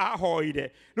Sulemani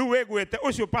ahoire rĩu wĩgwĩte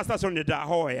ũcio Pastor John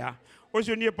ndahoya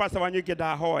ũcio niĩ Pastor Wanyoike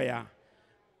ndahoya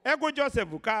ego Joseph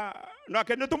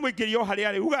nake nĩ tũmũikĩrie o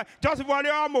harĩa arĩ uga Joseph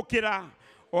arĩa wamũkĩra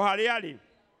o harĩa arĩ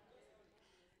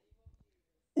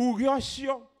uge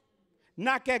ũcio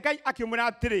nake Ngai akĩmwĩra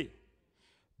atĩrĩ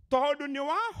tondũ nĩ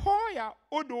wahoya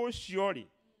ũndũ ũcio rĩ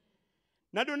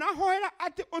Na ndũnahoera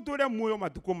atĩ ũtũre muoyo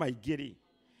matukũ maingĩ,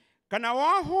 kana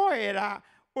wahoera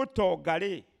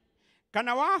ũtonga,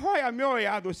 kana wahoya mĩoyo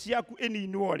ya thũ ciaku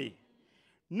ĩninwo,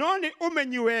 no nĩ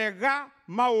ũmenyi wega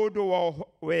maũndũ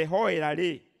wehoera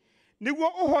nĩguo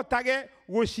ũhotage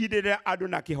gũcirĩra andũ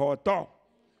na kĩhoto.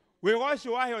 Wĩra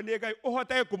ũcio waheo nĩ Ngai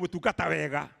ũhotage kũmũtungata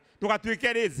wega,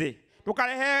 ndũgatuĩke rĩzĩ,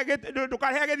 ndũkarehe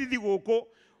gĩthithi gũkũ,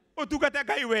 ũtungate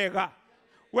Ngai wega,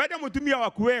 wende mũtumia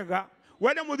waku wega,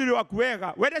 wende mũthuri waku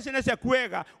wega, wende ciana ciaku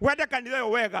wega, wende kanitha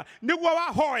ũyũ wega, nĩguo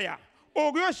wahoya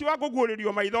ũũgĩ ũcio wa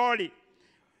kũguũrĩrio maitho.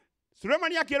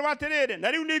 Sulemani akĩrwo atĩrĩrĩ,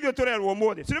 na rĩu nĩ ithuĩ tũrerwo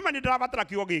ũmũthĩ. Sulemani ndarabatara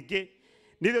kiugo gĩkĩ,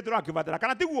 nĩ ithuĩ tũrakĩbatara,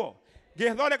 kana tiguo?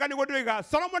 Ngĩthondeka nĩguo ndũiga,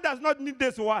 Solomon does not need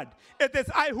this word. It is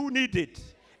I who need it.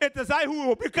 It is I who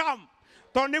will become.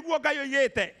 Tondũ nĩguo Ngai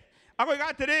oigĩte.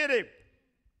 Akoiga atĩrĩrĩ,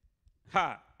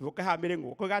 ndũke ha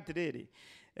mĩrĩng'o, akoiga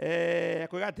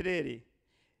atĩrĩrĩ,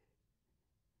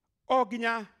 o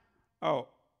nginya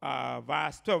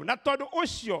verse 12. Na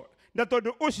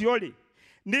tondũ ũcio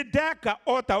nĩ ndeka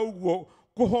o ta ũguo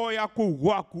kũhoya kũu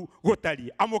gwaku gũtariĩ.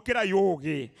 Amũkĩra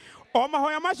yũgĩ. O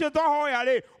mahoya macio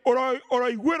twahoya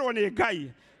ũroiguĩrwo nĩ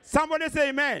Ngai. Somebody say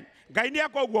amen. Ngai nĩ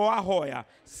eka ũguo wahoya.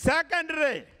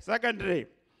 Secondly,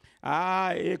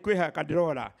 kwĩha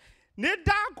kandirora. Nĩ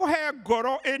ndakũhe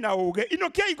ngoro ĩna ũgĩ.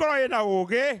 Inũkiai ngoro ĩna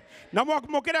ũgĩ. Na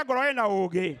mũkĩre ngoro ĩna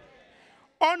ũgĩ.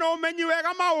 Ona ũmenyi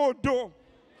wega maũndũ.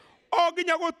 O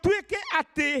nginya gũtuĩke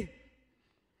atĩ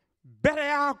mbere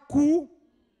yaku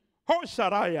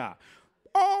Hosharaya.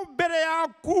 O mbere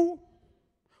yaku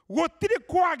gũtirĩ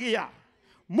kwagĩa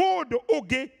mũndũ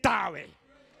ũngĩ tawe.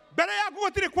 Mbere yaku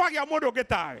gũtirĩ kwagĩa mũndũ ũngĩ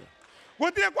tawe.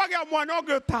 Gũtirĩ kwagĩa mwana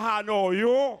ũngĩ tahana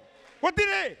ũyũ.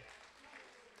 Gũtirĩ.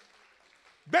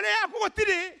 Mbere yaku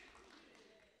gũtirĩ.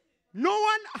 No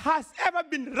one has ever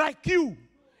been like you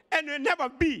and will never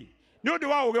be. Nĩ ũndũ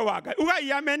wa ũũgĩ wa Ngai.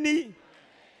 Ugai ameni.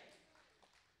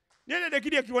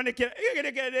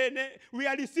 We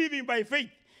are receiving by faith.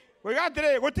 We got to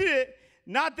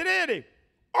na atĩrĩrĩ,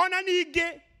 ona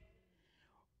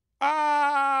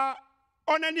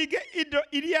ningĩ indo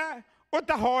iria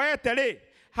ũtahoete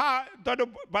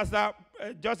tondũ Pastor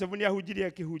Joseph nĩ ahunjirie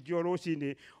kĩhunjio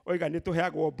rũcinĩ, oiga nĩ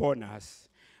tũheagwo bonus.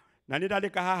 Na nĩ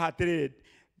ndandĩka haha atĩrĩrĩ,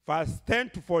 verse 10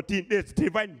 to 14, it's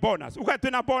divine bonus. Uga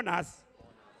twĩna bonus.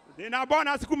 Ndĩna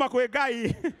bonus kuma kwĩ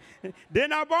Ngai.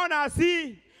 Ndĩna bonus.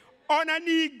 Ona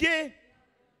ningĩ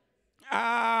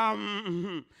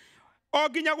o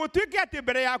nginya gũtuĩke atĩ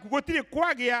mbere yaku gũtirĩ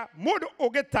kwagĩa mũndũ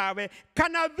ũngĩ tawe,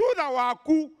 kana thutha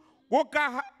waku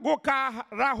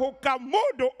gũkarahũka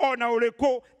mũndũ ona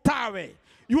ũrĩkũ tawe.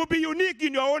 You will be unique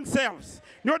in your own selves.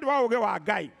 Nĩ ũndũ wa ũũgĩ wa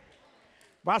Ngai.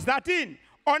 Verse 13.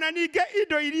 Ona ningĩ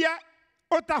indo iria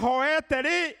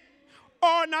ũtahoete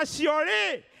ona cio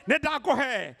nĩ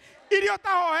ndakũhe. Iria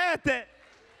ũtahoete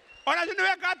ona cio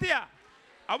nĩweka atĩa?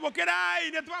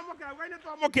 Amũkĩrai, nĩ twamũkĩra, Ngai nĩ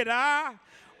twamũkĩra.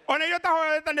 Ona iria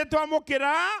ũtahoete nĩ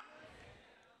twamũkĩra.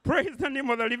 Praise the name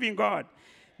of the living God.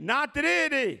 Na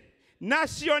atĩrĩrĩ,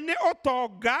 nacio nĩ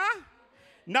ũtonga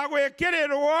na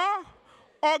gwĩkĩrĩrwo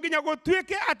o nginya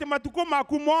gũtuĩke atĩ matukũ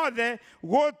maku mothe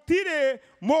gũtirĩ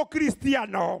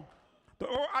mũkristiano.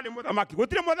 Arĩ mũthamaki,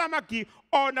 gũtirĩ mũthamaki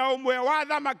ona ũmwe wa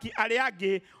thamaki arĩa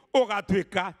angĩ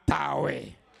ũgatuĩka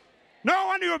tawe. No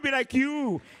one will be like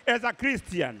you as a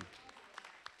Christian.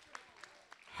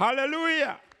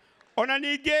 Hallelujah. Ona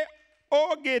ningĩ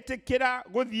ũngĩtĩkĩra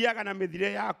gũthiaga na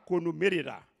mĩthire ya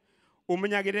kũnũmĩrĩra,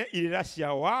 ũmenyagĩre irĩra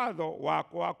cia watho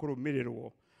wakwa wa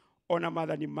kũrũmĩrĩrwo, ona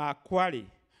maathani makwa-rĩ,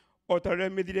 o ta ũrĩa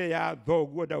mĩthire ya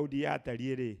thoguo Daudi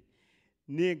yatariĩ-rĩ,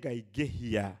 nĩ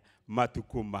ngaingĩhia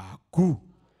matukũ maku.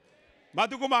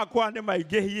 Matukũ makwa nĩ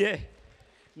maingĩhie,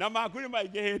 na maku nĩ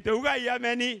maingĩhĩte. Ugai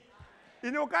ameni.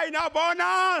 Inukai na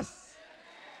bonus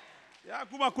ya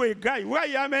kuma kwĩ Ngai.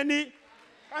 Ugai ameni.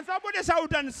 Can somebody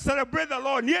shout and celebrate the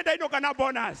Lord? Niende inuka na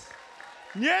bonus.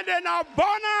 Niende na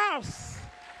bonus.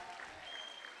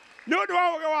 Nĩ ũndũ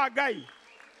wa ũũgĩ wa Ngai.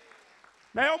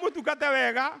 Nayo mũtungate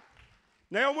wega,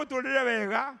 nayo mũtũrĩre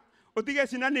wega, ũtige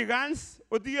shenanigans,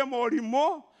 ũtige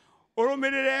morimũ,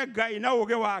 ũrũmĩrĩre Ngai na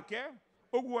ũũgĩ wake.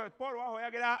 Ũguo Paul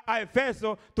wahoyagĩra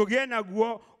Aefeso tũgĩe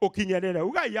naguo ũkinyĩrĩre.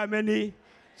 Ugai ameni.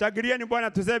 Shangilieni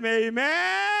Bwana tuseme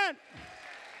amen.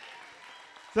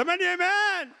 Semeni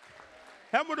amen.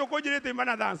 Hemu ndũkũnjĩrĩte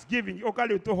imana Thanksgiving,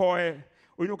 ũkali ũtũhoe,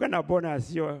 ũinuke na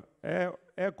bonus yo.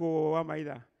 Eko wa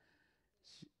maitha.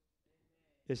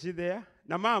 Is she there?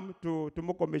 Na mam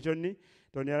tũmũkomishoni,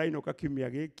 tondũ nĩ arainuka kiumia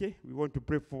gĩkĩ. We want to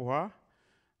pray for her.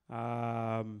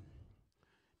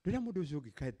 Ndũrĩa mũndũ ũcio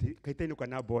ũngĩ kaitainuka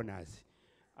na bonus.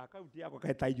 Akaunti yakwa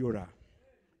kaitaiyũra.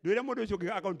 Ndũrĩa mũndũ ũcio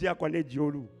ũngĩ akaunti yakwa nĩ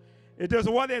njũru. It is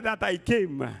worthy that I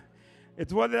came.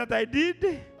 It's worthy that I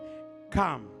did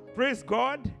come. Praise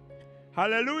God.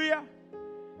 Hallelujah.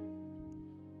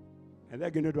 And they're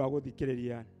going to do the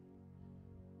Kwĩrĩrĩa.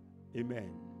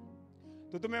 Amen.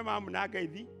 Tutume mamu na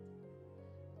ngeithi.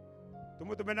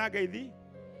 Tumutume na ngeithi.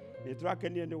 Nĩ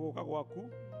tũrakenia nĩ gũka gwaku.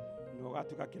 Na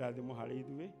ũgatuĩka kĩrathimo harĩ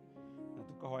ithuĩ. Na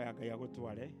tukahoya Ngai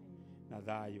agũtware na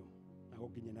thayũ. Na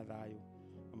gũkinya na thayũ.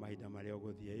 Mahinda marĩa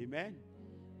ũgũthiĩ. Amen.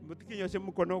 Mutikinyo se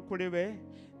mukono kuri we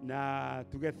na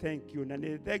tuge thank you na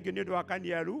ni thank you ni undu wa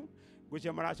kaniaru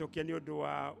gucia maracokia ni undu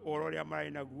wa oro ria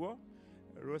marai naguo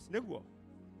rose niguo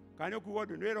kani okugo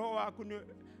ndu ni roho waku ni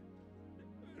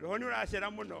roho ni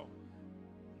uracera muno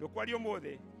ndukwario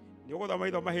muthi ni uguthoma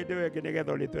ithoma hindi wengi ni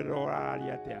getho ritwe roho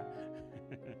araria atia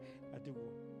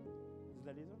atugo is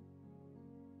that reason?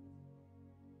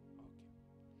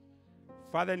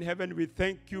 Okay. Father in heaven, we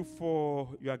thank you for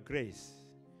your grace.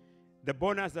 The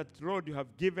bonus that, Lord, you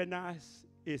have given us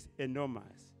is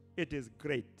enormous. It is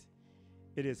great.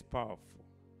 It is powerful.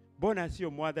 Bonus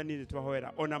yo mwathani ni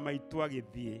twahoera ona maitu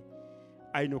agithie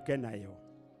ainuke nayo.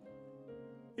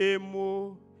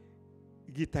 Emu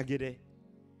gitagire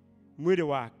mwiri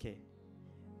wake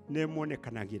ne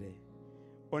muonekanagire.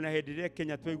 Ona hĩndĩ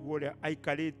Kenya twaigua ũrĩa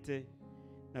aikarĩte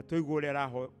na twaigua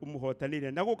ũrĩa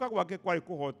umuhotanire na gũka gwake kwari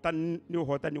kũhotana nĩ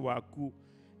ũhotani waku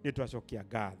nĩ twacokia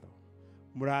ngatho.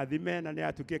 Murathime na nĩ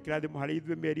atukie kĩrathimo harĩ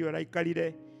ithuĩ mĩeri ĩyo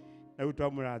raikarire na rĩu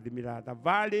twamũrathimĩra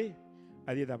thabarĩ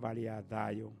athiĩ thabarĩ ya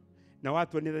thayũ na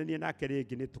watuonithanie nake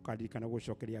rĩngĩ nĩ tũkaririkana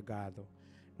gũcokeria ngatho.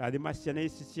 Rathima ciana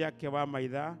ici ciake wa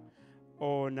maitha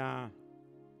ona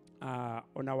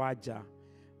wanja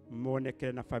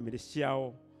monekere na family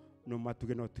ciao no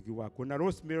matuge no tugi waku na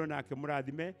Rosemary nake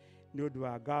mũrathime nĩ ũndũ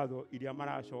wa ngatho iria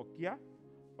maracokia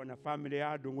ona family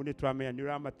ya ndungu nĩ twamenya nĩ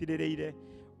ũramatirĩrĩire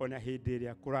ona hĩndĩ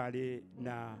ĩrĩa kũrarĩ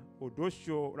na ũndũ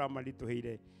ũcio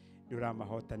ũramaritũhĩire nĩ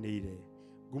ũramahotanĩire.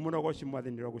 Ngumuno goci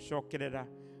mwathani gũcokerera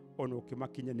ona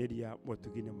ũkĩmakinyanĩria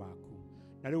motugi-inĩ maku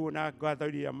na rĩu ona ngatho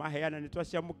iria maheana nĩ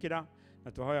twaciamũkĩra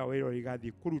na twahoya wĩra ũrĩa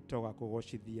igathiĩ kũruta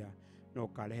ũgakũgocithia na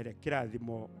ũkarehere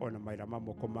kĩrathimo ona mawĩra ma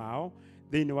moko mao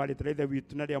thĩinĩ wa rĩtwa rĩa Ithe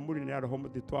witũ na rĩa Mũriũ na rĩa Roho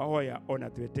Mũtheru twahoya ona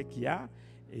twĩtĩkia.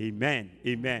 Amen,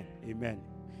 amen, amen.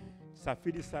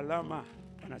 Safiri salama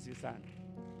na sisi sana.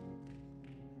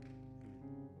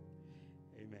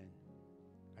 Amen.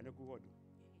 Anakugodo.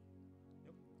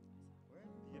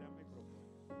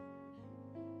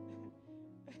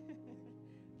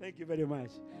 Thank you very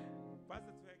much.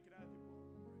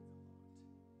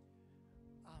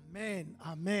 Amen,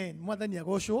 amen. Mwathani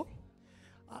agocwo.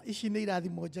 Ici nĩ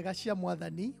irathimo njega cia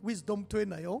Mwathani, wisdom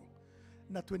twĩnayo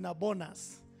na twĩna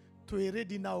bonus. Twe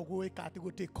ready now gwĩka ati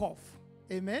go take off.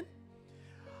 Amen.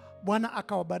 Bwana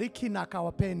akawabariki na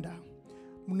akawapenda.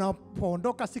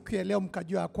 Mnapoondoka siku ya leo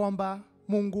mkajua kwamba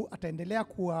Mungu ataendelea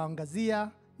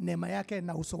kuwaangazia neema yake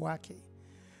na uso wake.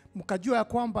 Mkajua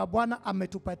kwamba Bwana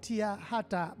ametupatia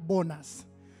hata bonus.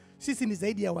 Sisi ni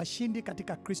zaidi ya washindi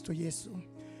katika Kristo Yesu.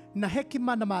 Na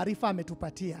hekima na maarifa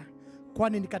ametupatia.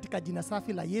 Kwani ni katika jina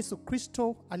safi la Yesu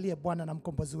Kristo aliye Bwana na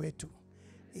mkombozi wetu.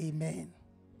 Amen.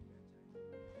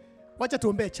 Wacha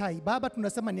tuombe chai. Baba,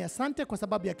 tunasema ni asante kwa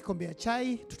sababu ya kikombe ya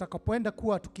chai. Tutakapoenda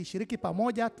kuwa tukishiriki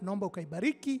pamoja, tunaomba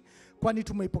ukaibariki, kwani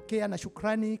tumeipokea na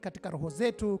shukrani katika roho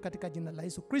zetu, katika jina la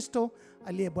Yesu Kristo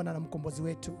aliye Bwana na mkombozi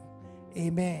wetu.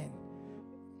 Amen.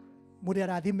 Muri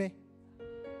arathime.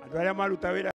 Andũ arĩa maruta wĩra